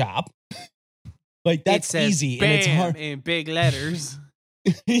karate chop. Like that's it says easy bam and it's hard in big letters.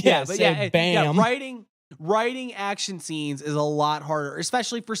 yeah, but say bam. Writing action scenes is a lot harder,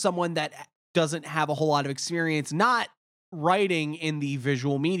 especially for someone that doesn't have a whole lot of experience not writing in the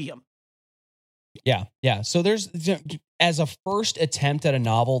visual medium. Yeah. So there's, as a first attempt at a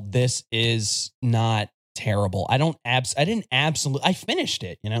novel, this is not terrible. I finished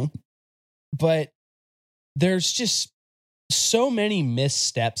it, but there's just so many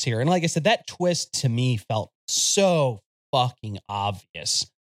missteps here. And like I said, that twist to me felt so fucking obvious.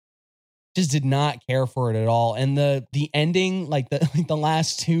 Just did not care for it at all. And the ending, like the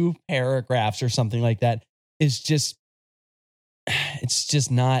last 2 paragraphs or something like that is just, it's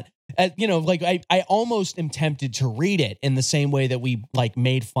just not, like I almost am tempted to read it in the same way that we like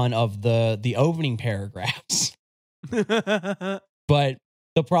made fun of the opening paragraphs. But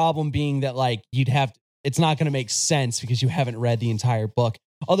the problem being that like it's not going to make sense because you haven't read the entire book.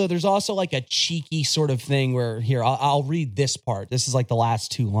 Although there's also like a cheeky sort of thing where here, I'll read this part. This is like the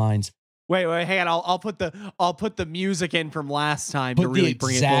last 2 lines. Wait, hang on. I'll put the music in from last time to really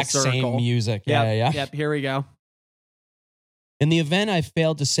bring it full exact circle. same music. Yeah. Yep. Here we go. In the event I've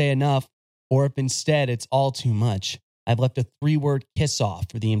failed to say enough, or if instead it's all too much, I've left a 3-word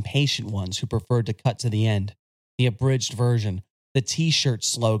kiss-off for the impatient ones who preferred to cut to the end. The abridged version, the T-shirt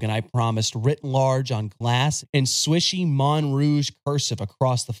slogan I promised written large on glass in swishy Mon Rouge cursive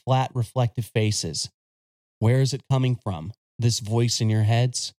across the flat reflective faces. Where is it coming from, this voice in your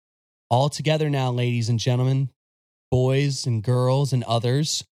heads? All together now, ladies and gentlemen, boys and girls and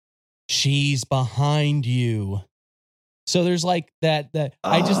others. She's behind you. So there's like that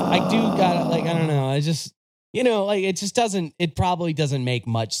I do gotta, like, I don't know. I just, like it probably doesn't make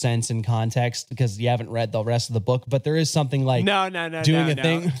much sense in context because you haven't read the rest of the book, but there is something like doing a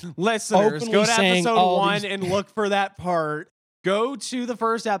thing. Listeners, go to saying, episode 1 and look for that part. Go to the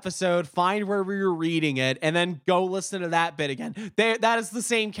first episode, find where we were reading it, and then go listen to that bit again. That is the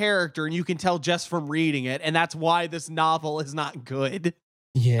same character, and you can tell just from reading it, and that's why this novel is not good.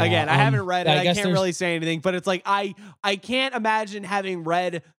 Yeah. Again, I haven't read it. I can't there's- really say anything, but it's like I can't imagine having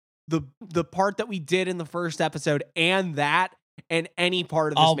read the part that we did in the first episode and any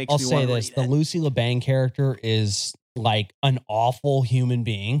part of this makes I'll me say want to this. read The it. Lucy LeBang character is like an awful human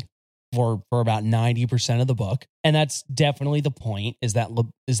being for about 90% of the book. And that's definitely the point, is that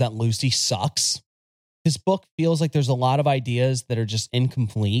Lucy sucks. This book feels like there's a lot of ideas that are just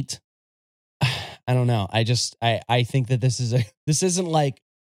incomplete. I don't know. I think that this isn't like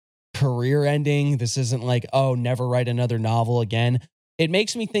career ending. This isn't like, oh, never write another novel again. It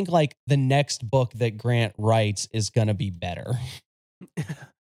makes me think like the next book that Grant writes is going to be better. Well,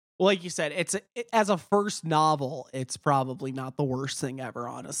 like you said, as a first novel, it's probably not the worst thing ever,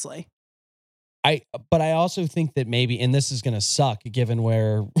 honestly. But I also think that maybe, and this is going to suck given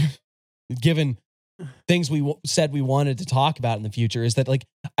things we said we wanted to talk about in the future, is that like,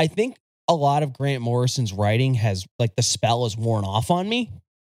 I think a lot of Grant Morrison's writing has like the spell is worn off on me,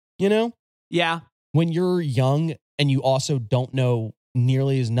 Yeah. When you're young and you also don't know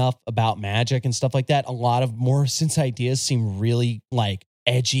nearly enough about magic and stuff like that, a lot of Morrison's ideas seem really like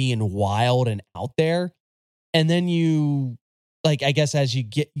edgy and wild and out there. And then you like, I guess as you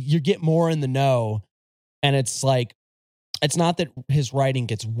get more in the know, and it's like, it's not that his writing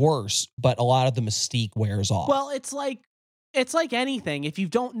gets worse, but a lot of the mystique wears off. Well, it's like anything. If you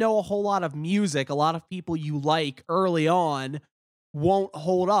don't know a whole lot of music, a lot of people you like early on won't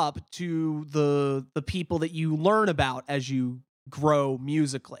hold up to the people that you learn about as you grow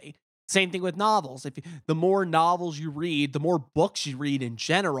musically. Same thing with novels. The more novels you read, the more books you read in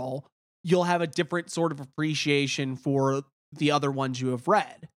general, you'll have a different sort of appreciation for the other ones you have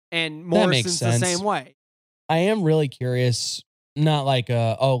read. And Morrison's the same way. I am really curious, not like,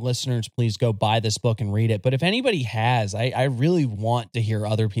 listeners, please go buy this book and read it. But if anybody has, I really want to hear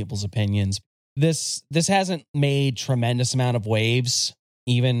other people's opinions. This hasn't made tremendous amount of waves,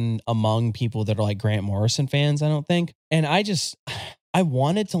 even among people that are like Grant Morrison fans, I don't think. And I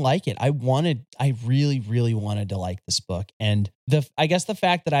wanted to like it. I really, really wanted to like this book. And I guess the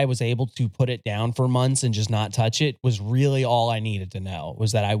fact that I was able to put it down for months and just not touch it was really all I needed to know,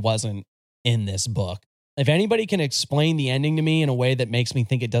 was that I wasn't in this book. If anybody can explain the ending to me in a way that makes me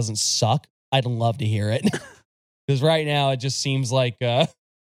think it doesn't suck, I'd love to hear it. Because right now it just seems like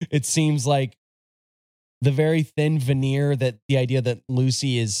the very thin veneer that the idea that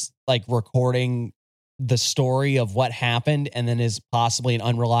Lucy is like recording the story of what happened and then is possibly an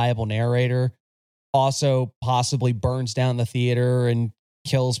unreliable narrator, also possibly burns down the theater and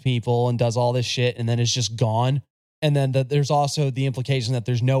kills people and does all this shit and then is just gone. And then there's also the implication that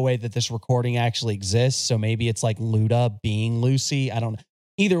there's no way that this recording actually exists. So maybe it's like Luda being Lucy. I don't know.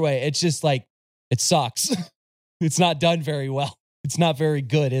 Either way, it's just like, it sucks. It's not done very well. It's not very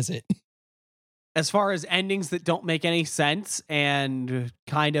good, is it? As far as endings that don't make any sense and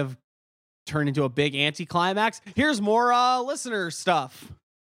kind of turn into a big anticlimax, here's more listener stuff.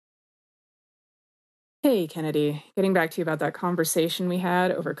 Hey, Kennedy. Getting back to you about that conversation we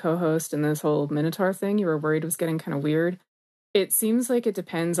had over co-host and this whole Minotaur thing you were worried was getting kind of weird. It seems like it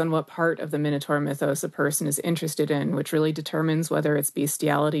depends on what part of the Minotaur mythos a person is interested in, which really determines whether it's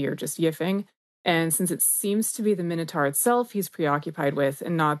bestiality or just yiffing. And since it seems to be the Minotaur itself he's preoccupied with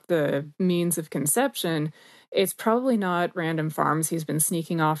and not the means of conception, it's probably not random farms he's been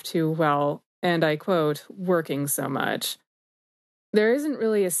sneaking off to while, and I quote, working so much. There isn't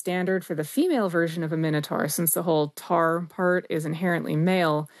really a standard for the female version of a Minotaur since the whole tar part is inherently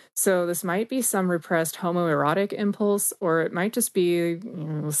male, so this might be some repressed homoerotic impulse, or it might just be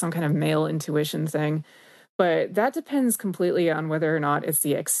some kind of male intuition thing. But that depends completely on whether or not it's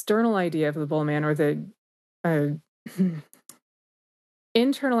the external idea of the bullman or the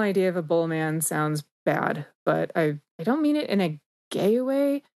internal idea of a bullman sounds bad, but I don't mean it in a gay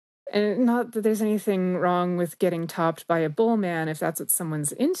way. And not that there's anything wrong with getting topped by a bullman if that's what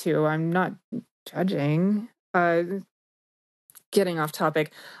someone's into. I'm not judging. Getting off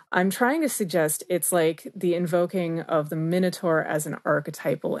topic, I'm trying to suggest it's like the invoking of the Minotaur as an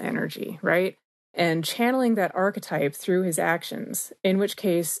archetypal energy, right? And channeling that archetype through his actions, in which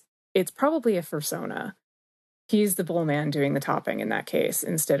case it's probably a fursona. He's the bullman doing the topping in that case,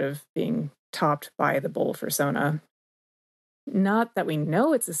 instead of being topped by the bull fursona. Not that we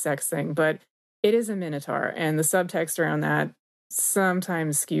know it's a sex thing, but it is a Minotaur, and the subtext around that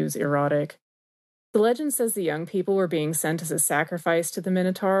sometimes skews erotic. The legend says the young people were being sent as a sacrifice to the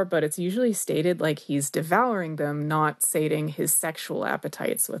Minotaur, but it's usually stated like he's devouring them, not sating his sexual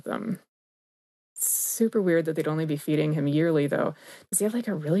appetites with them. It's super weird that they'd only be feeding him yearly, though. Does he have like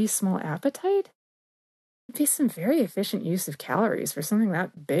a really small appetite? It'd be some very efficient use of calories for something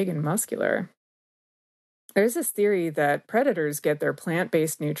that big and muscular. There's this theory that predators get their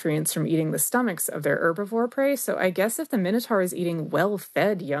plant-based nutrients from eating the stomachs of their herbivore prey, so I guess if the Minotaur is eating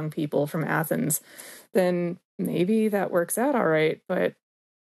well-fed young people from Athens, then maybe that works out all right, but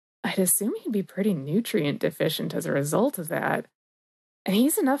I'd assume he'd be pretty nutrient deficient as a result of that. And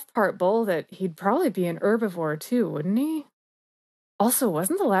he's enough part bull that he'd probably be an herbivore too, wouldn't he? Also,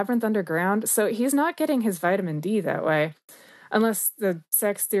 wasn't the labyrinth underground? So he's not getting his vitamin D that way. Unless the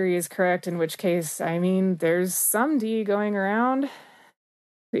sex theory is correct, in which case, I mean, there's some D going around.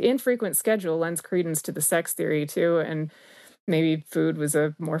 The infrequent schedule lends credence to the sex theory, too, and maybe food was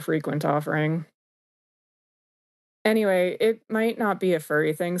a more frequent offering. Anyway, it might not be a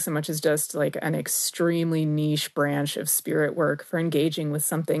furry thing so much as just like an extremely niche branch of spirit work for engaging with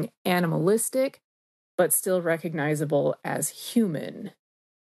something animalistic, but still recognizable as human.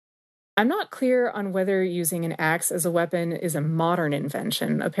 I'm not clear on whether using an axe as a weapon is a modern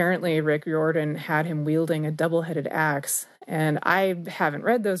invention. Apparently, Rick Riordan had him wielding a double-headed axe, and I haven't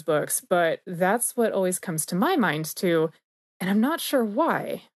read those books, but that's what always comes to my mind, too, and I'm not sure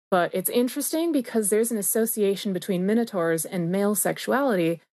why. But it's interesting because there's an association between minotaurs and male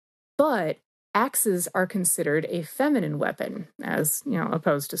sexuality, but axes are considered a feminine weapon, as,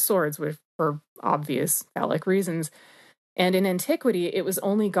 opposed to swords, for obvious phallic reasons. And in antiquity, it was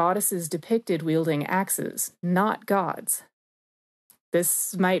only goddesses depicted wielding axes, not gods.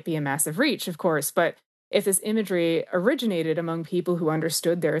 This might be a massive reach, of course, but if this imagery originated among people who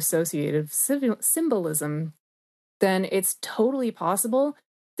understood their associative symbolism, then it's totally possible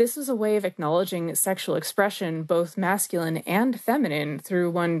this was a way of acknowledging sexual expression, both masculine and feminine,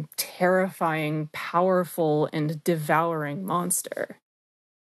 through one terrifying, powerful, and devouring monster.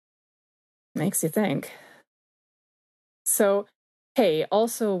 Makes you think. So, hey,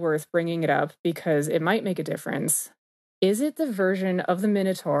 also worth bringing it up because it might make a difference. Is it the version of the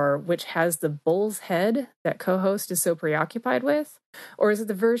Minotaur which has the bull's head that co-host is so preoccupied with? Or is it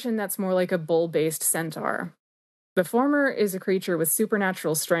the version that's more like a bull-based centaur? The former is a creature with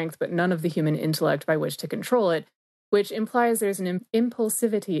supernatural strength but none of the human intellect by which to control it, which implies there's an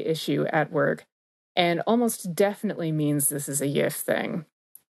impulsivity issue at work, and almost definitely means this is a Yif thing.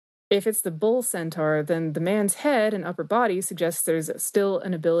 If it's the bull centaur, then the man's head and upper body suggests there's still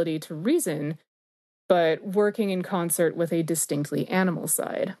an ability to reason, but working in concert with a distinctly animal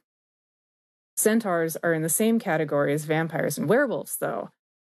side. Centaurs are in the same category as vampires and werewolves, though.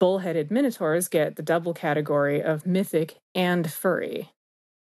 Bull-headed minotaurs get the double category of mythic and furry.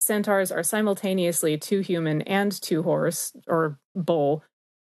 Centaurs are simultaneously too human and too horse, or bull,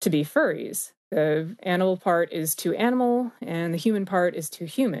 to be furries. The animal part is too animal, and the human part is too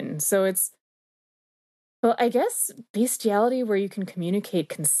human. So it's, well, I guess bestiality where you can communicate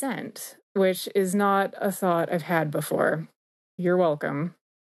consent, which is not a thought I've had before. You're welcome.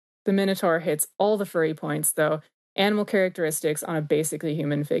 The Minotaur hits all the furry points, though, animal characteristics on a basically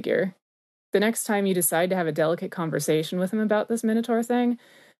human figure. The next time you decide to have a delicate conversation with him about this Minotaur thing,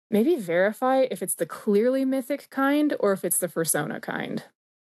 maybe verify if it's the clearly mythic kind or if it's the persona kind.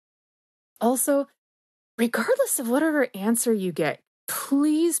 Also, regardless of whatever answer you get,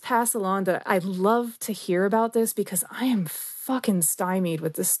 please pass along that I'd love to hear about this because I am fucking stymied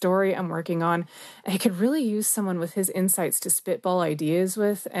with the story I'm working on. I could really use someone with his insights to spitball ideas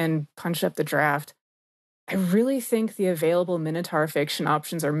with and punch up the draft. I really think the available Minotaur fiction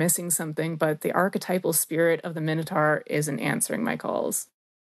options are missing something, but the archetypal spirit of the Minotaur isn't answering my calls.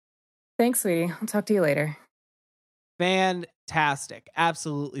 Thanks, sweetie. I'll talk to you later. Fantastic.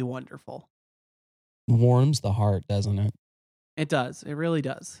 Absolutely wonderful. Warms the heart, doesn't it? It does. It really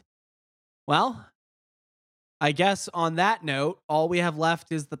does. Well, I guess on that note, all we have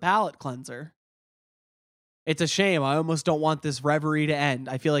left is the palate cleanser. It's a shame. I almost don't want this reverie to end.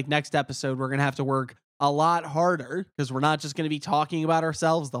 I feel like next episode we're going to have to work a lot harder because we're not just going to be talking about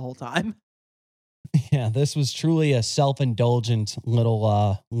ourselves the whole time. Yeah, this was truly a self-indulgent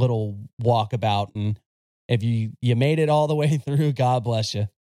little walkabout, and if you made it all the way through, God bless you.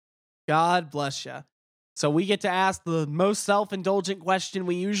 God bless you. So we get to ask the most self-indulgent question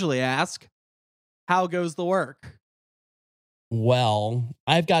we usually ask. How goes the work? Well,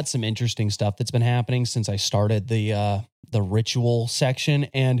 I've got some interesting stuff that's been happening since I started the ritual section,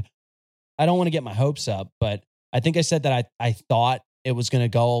 and I don't want to get my hopes up, but I think I said that I thought it was going to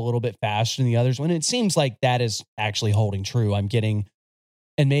go a little bit faster than the others, when it seems like that is actually holding true. I'm getting,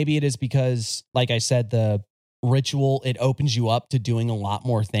 and maybe it is because, like I said, the ritual, it opens you up to doing a lot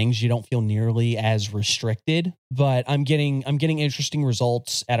more things. You don't feel nearly as restricted, but I'm getting interesting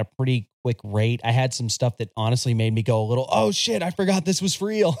results at a pretty quick rate. I had some stuff that honestly made me go a little, oh shit, I forgot this was for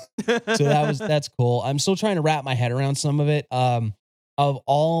real. So that's cool. I'm still trying to wrap my head around some of it. Of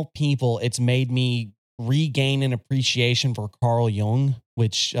all people, it's made me regain an appreciation for Carl Jung,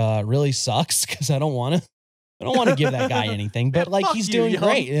 which really sucks because I don't want to give that guy anything, but like he's doing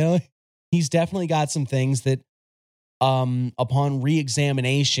great. You know, he's definitely got some things that upon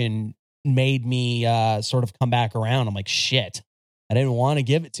re-examination made me sort of come back around. I'm like, shit, I didn't want to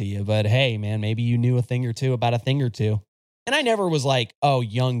give it to you, but hey, man, maybe you knew a thing or two about a thing or two. And I never was like, oh,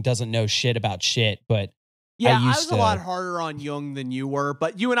 Jung doesn't know shit about shit, but yeah, I was a lot harder on Jung than you were,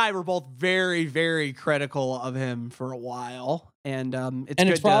 but you and I were both very, very critical of him for a while. And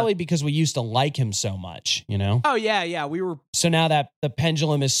it's probably because we used to like him so much, you know? Oh, yeah. We were. So now that the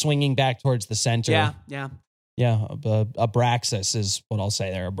pendulum is swinging back towards the center. Yeah. Abraxas is what I'll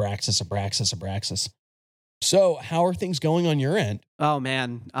say there. Abraxas. So how are things going on your end? Oh,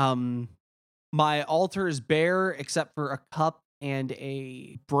 man. My altar is bare except for a cup and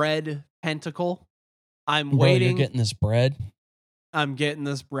a bread pentacle. I'm waiting. You're getting this bread? I'm getting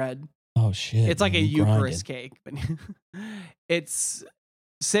this bread. Oh, shit. It's like a Eucharist cake. But it's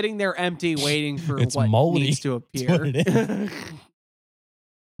sitting there empty, waiting for what moldy. Needs to appear. What it is.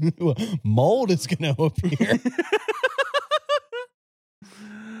 Mold is going to appear.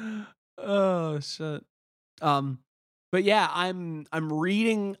 Oh, shit. But yeah, I'm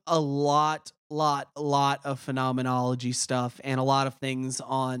reading a lot of phenomenology stuff and a lot of things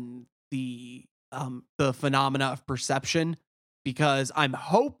on the phenomena of perception, because I'm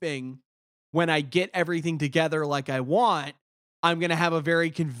hoping when I get everything together like I want, I'm going to have a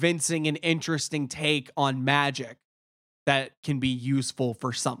very convincing and interesting take on magic that can be useful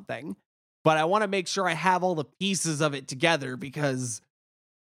for something. But I want to make sure I have all the pieces of it together because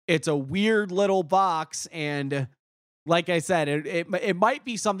it's a weird little box. And like I said, it might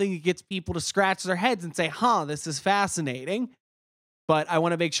be something that gets people to scratch their heads and say, huh, this is fascinating. But I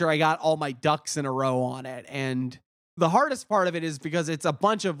want to make sure I got all my ducks in a row on it. And the hardest part of it is because it's a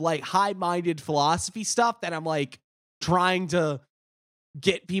bunch of like high-minded philosophy stuff that I'm like trying to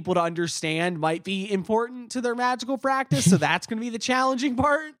get people to understand might be important to their magical practice. So that's going to be the challenging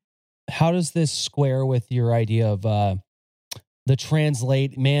part. How does this square with your idea of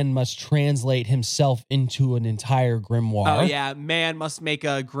man must translate himself into an entire grimoire? Oh yeah, man must make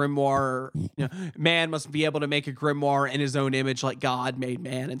a grimoire. Man must be able to make a grimoire in his own image, like God made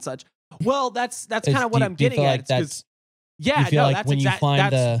man and such. Well, that's kind of what I'm getting at. Like you feel like when you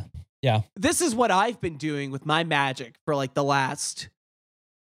find Yeah. This is what I've been doing with my magic for like the last,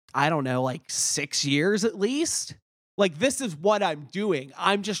 I don't know, like 6 years at least. Like, this is what I'm doing.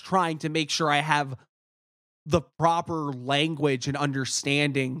 I'm just trying to make sure I have the proper language and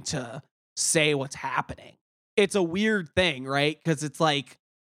understanding to say what's happening. It's a weird thing, right? Because it's like,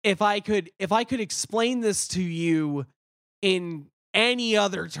 if I could explain this to you in any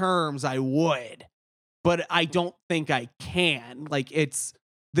other terms, I would, but I don't think I can. Like, it's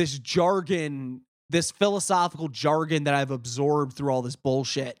this jargon, this philosophical jargon that I've absorbed through all this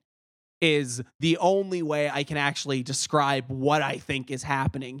bullshit is the only way I can actually describe what I think is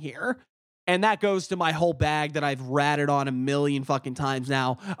happening here. And that goes to my whole bag that I've ratted on a million fucking times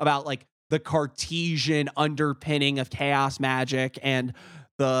now about like the Cartesian underpinning of chaos magic and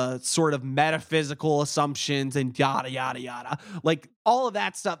the sort of metaphysical assumptions and yada, yada, yada. Like all of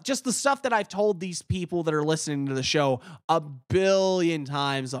that stuff, just the stuff that I've told these people that are listening to the show a billion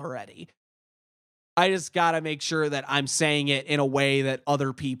times already. I just got to make sure that I'm saying it in a way that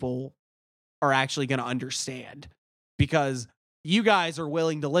other people are actually going to understand, because you guys are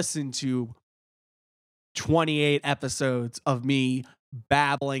willing to listen to 28 episodes of me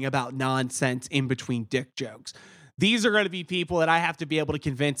babbling about nonsense in between dick jokes. These are going to be people that I have to be able to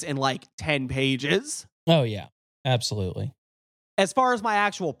convince in like 10 pages. Oh yeah, absolutely. As far as my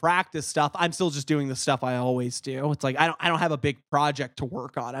actual practice stuff, I'm still just doing the stuff I always do. It's like, I don't have a big project to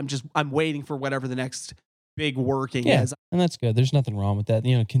work on. I'm waiting for whatever the next big working is. And that's good. There's nothing wrong with that.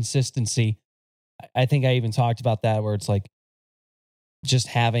 You know, consistency. I think I even talked about that, where it's like just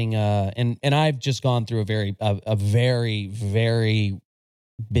having and I've just gone through a very, very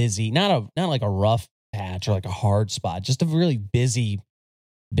busy, not like a rough patch or like a hard spot, just a really busy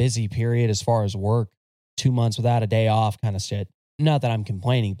period as far as work. 2 months without a day off kind of shit. Not that I'm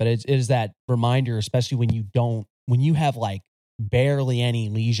complaining, but it is that reminder, especially when you have like barely any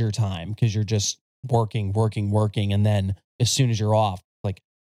leisure time because you're just working. And then as soon as you're off, like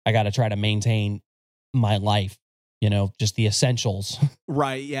I got to try to maintain my life, you know, just the essentials.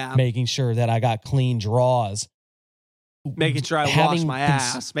 Right. Yeah. Making sure that I got clean draws. Making sure I wash my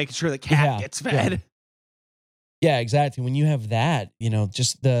ass. Making sure the cat gets fed. Yeah, exactly. When you have that, you know,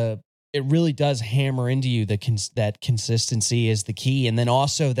 just it really does hammer into you that consistency is the key. And then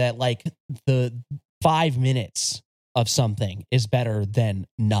also that like the 5 minutes of something is better than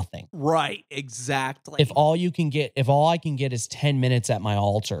nothing. Right. Exactly. If all I can get is 10 minutes at my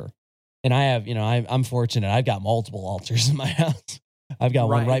altar, and I have, you know, I'm fortunate. I've got multiple altars in my house. I've got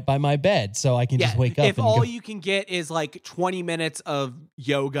one right by my bed, so I can just wake up. If all you can get is like 20 minutes of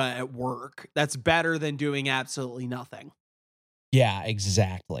yoga at work, that's better than doing absolutely nothing. Yeah,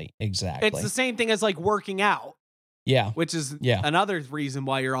 exactly. It's the same thing as like working out. Yeah. Which is another reason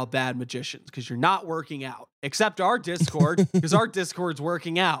why you're all bad magicians, because you're not working out. Except our Discord, because our Discord's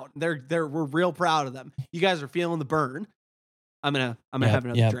working out. We're real proud of them. You guys are feeling the burn. I'm gonna have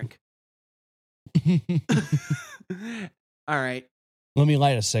another drink. All right. Let me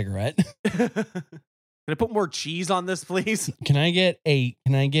light a cigarette. Can I put more cheese on this, please? Can I get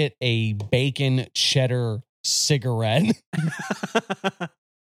a bacon cheddar cigarette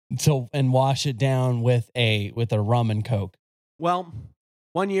and wash it down with a rum and Coke? Well,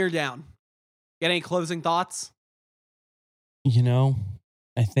 1 year down. Get any closing thoughts? You know,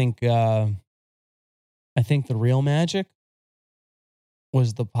 I think the real magic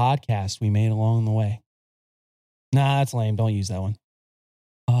was the podcast we made along the way. Nah, that's lame. Don't use that one.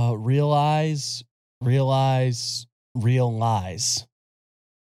 Realize.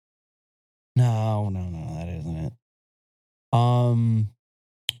 No, that isn't it.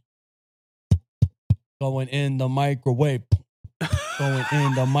 Going in the microwave. Going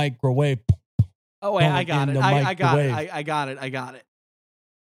in the microwave. Oh wait, I got it. I got it.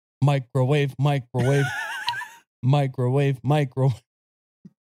 Microwave. Microwave.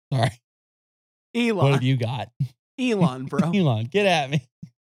 All right. Elon. What have you got? Elon, bro. Elon, get at me.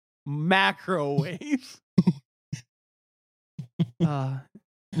 Macrowave.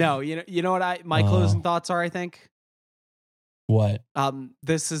 No, you know what my closing thoughts are, I think? What?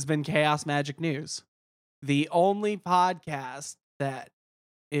 This has been Chaos Magic News. The only podcast that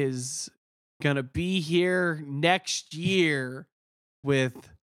is gonna be here next year with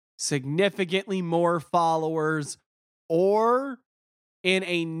significantly more followers or in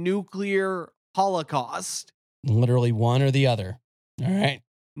a nuclear holocaust. Literally one or the other. All right.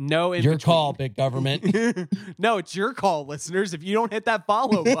 No, your call, big government. No, it's your call, listeners. If you don't hit that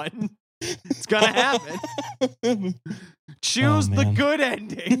follow button, it's gonna happen. Choose the good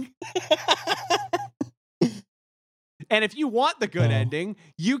ending. And if you want the good ending,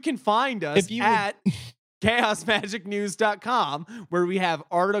 you can find us chaosmagicnews.com, where we have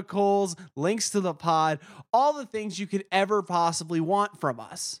articles, links to the pod, all the things you could ever possibly want from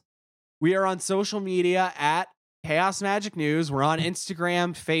us. We are on social media at Chaos Magic News. We're on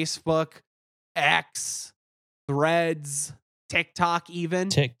Instagram, Facebook, X, Threads, TikTok even.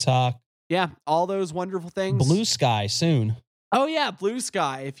 TikTok. Yeah, all those wonderful things. Blue Sky soon. Oh, yeah, Blue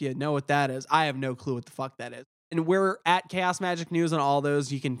Sky, if you know what that is. I have no clue what the fuck that is. And we're at Chaos Magic News on all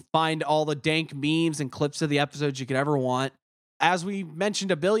those. You can find all the dank memes and clips of the episodes you could ever want. As we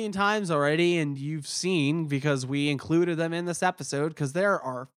mentioned a billion times already, and you've seen because we included them in this episode because they're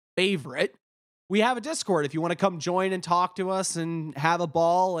our favorite. We have a Discord if you want to come join and talk to us and have a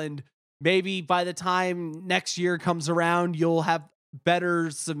ball. And maybe by the time next year comes around, you'll have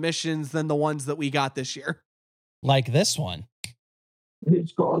better submissions than the ones that we got this year. Like this one.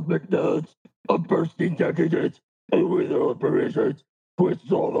 These cosmic nerds are bursting decadence and with their operations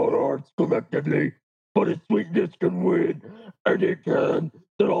twists all our hearts collectively. But its sweetness can win, and it can.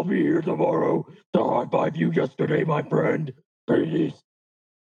 Then I'll be here tomorrow to high-five you yesterday, my friend. Peace.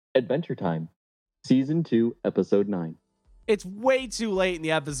 Adventure Time, Season 2, Episode 9. It's way too late in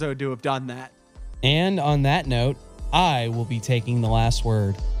the episode to have done that. And on that note, I will be taking the last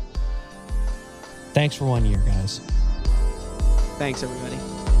word. Thanks for 1 year, guys. Thanks, everybody.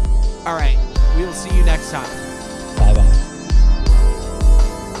 All right. We will see you next time. Bye-bye.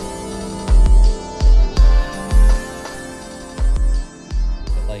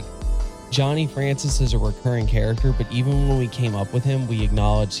 Like, Johnny Francis is a recurring character, but even when we came up with him, we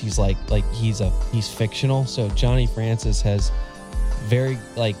acknowledged he's he's fictional. So Johnny Francis has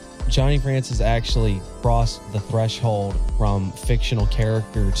Johnny Francis actually crossed the threshold from fictional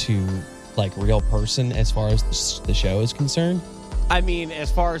character to like real person as far as the show is concerned. I mean, as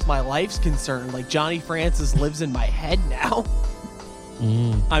far as my life's concerned, like Johnny Francis lives in my head now.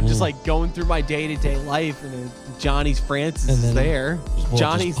 I'm just like going through my day-to-day life, and Johnny Francis is there.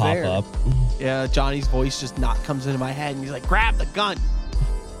 Johnny's there. Up. Yeah, Johnny's voice just comes into my head, and he's like, "Grab the gun,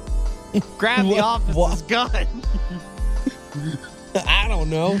 grab the officer's gun." I don't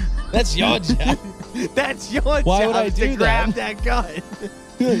know. That's your job. That's your Why job would I do to grab that gun.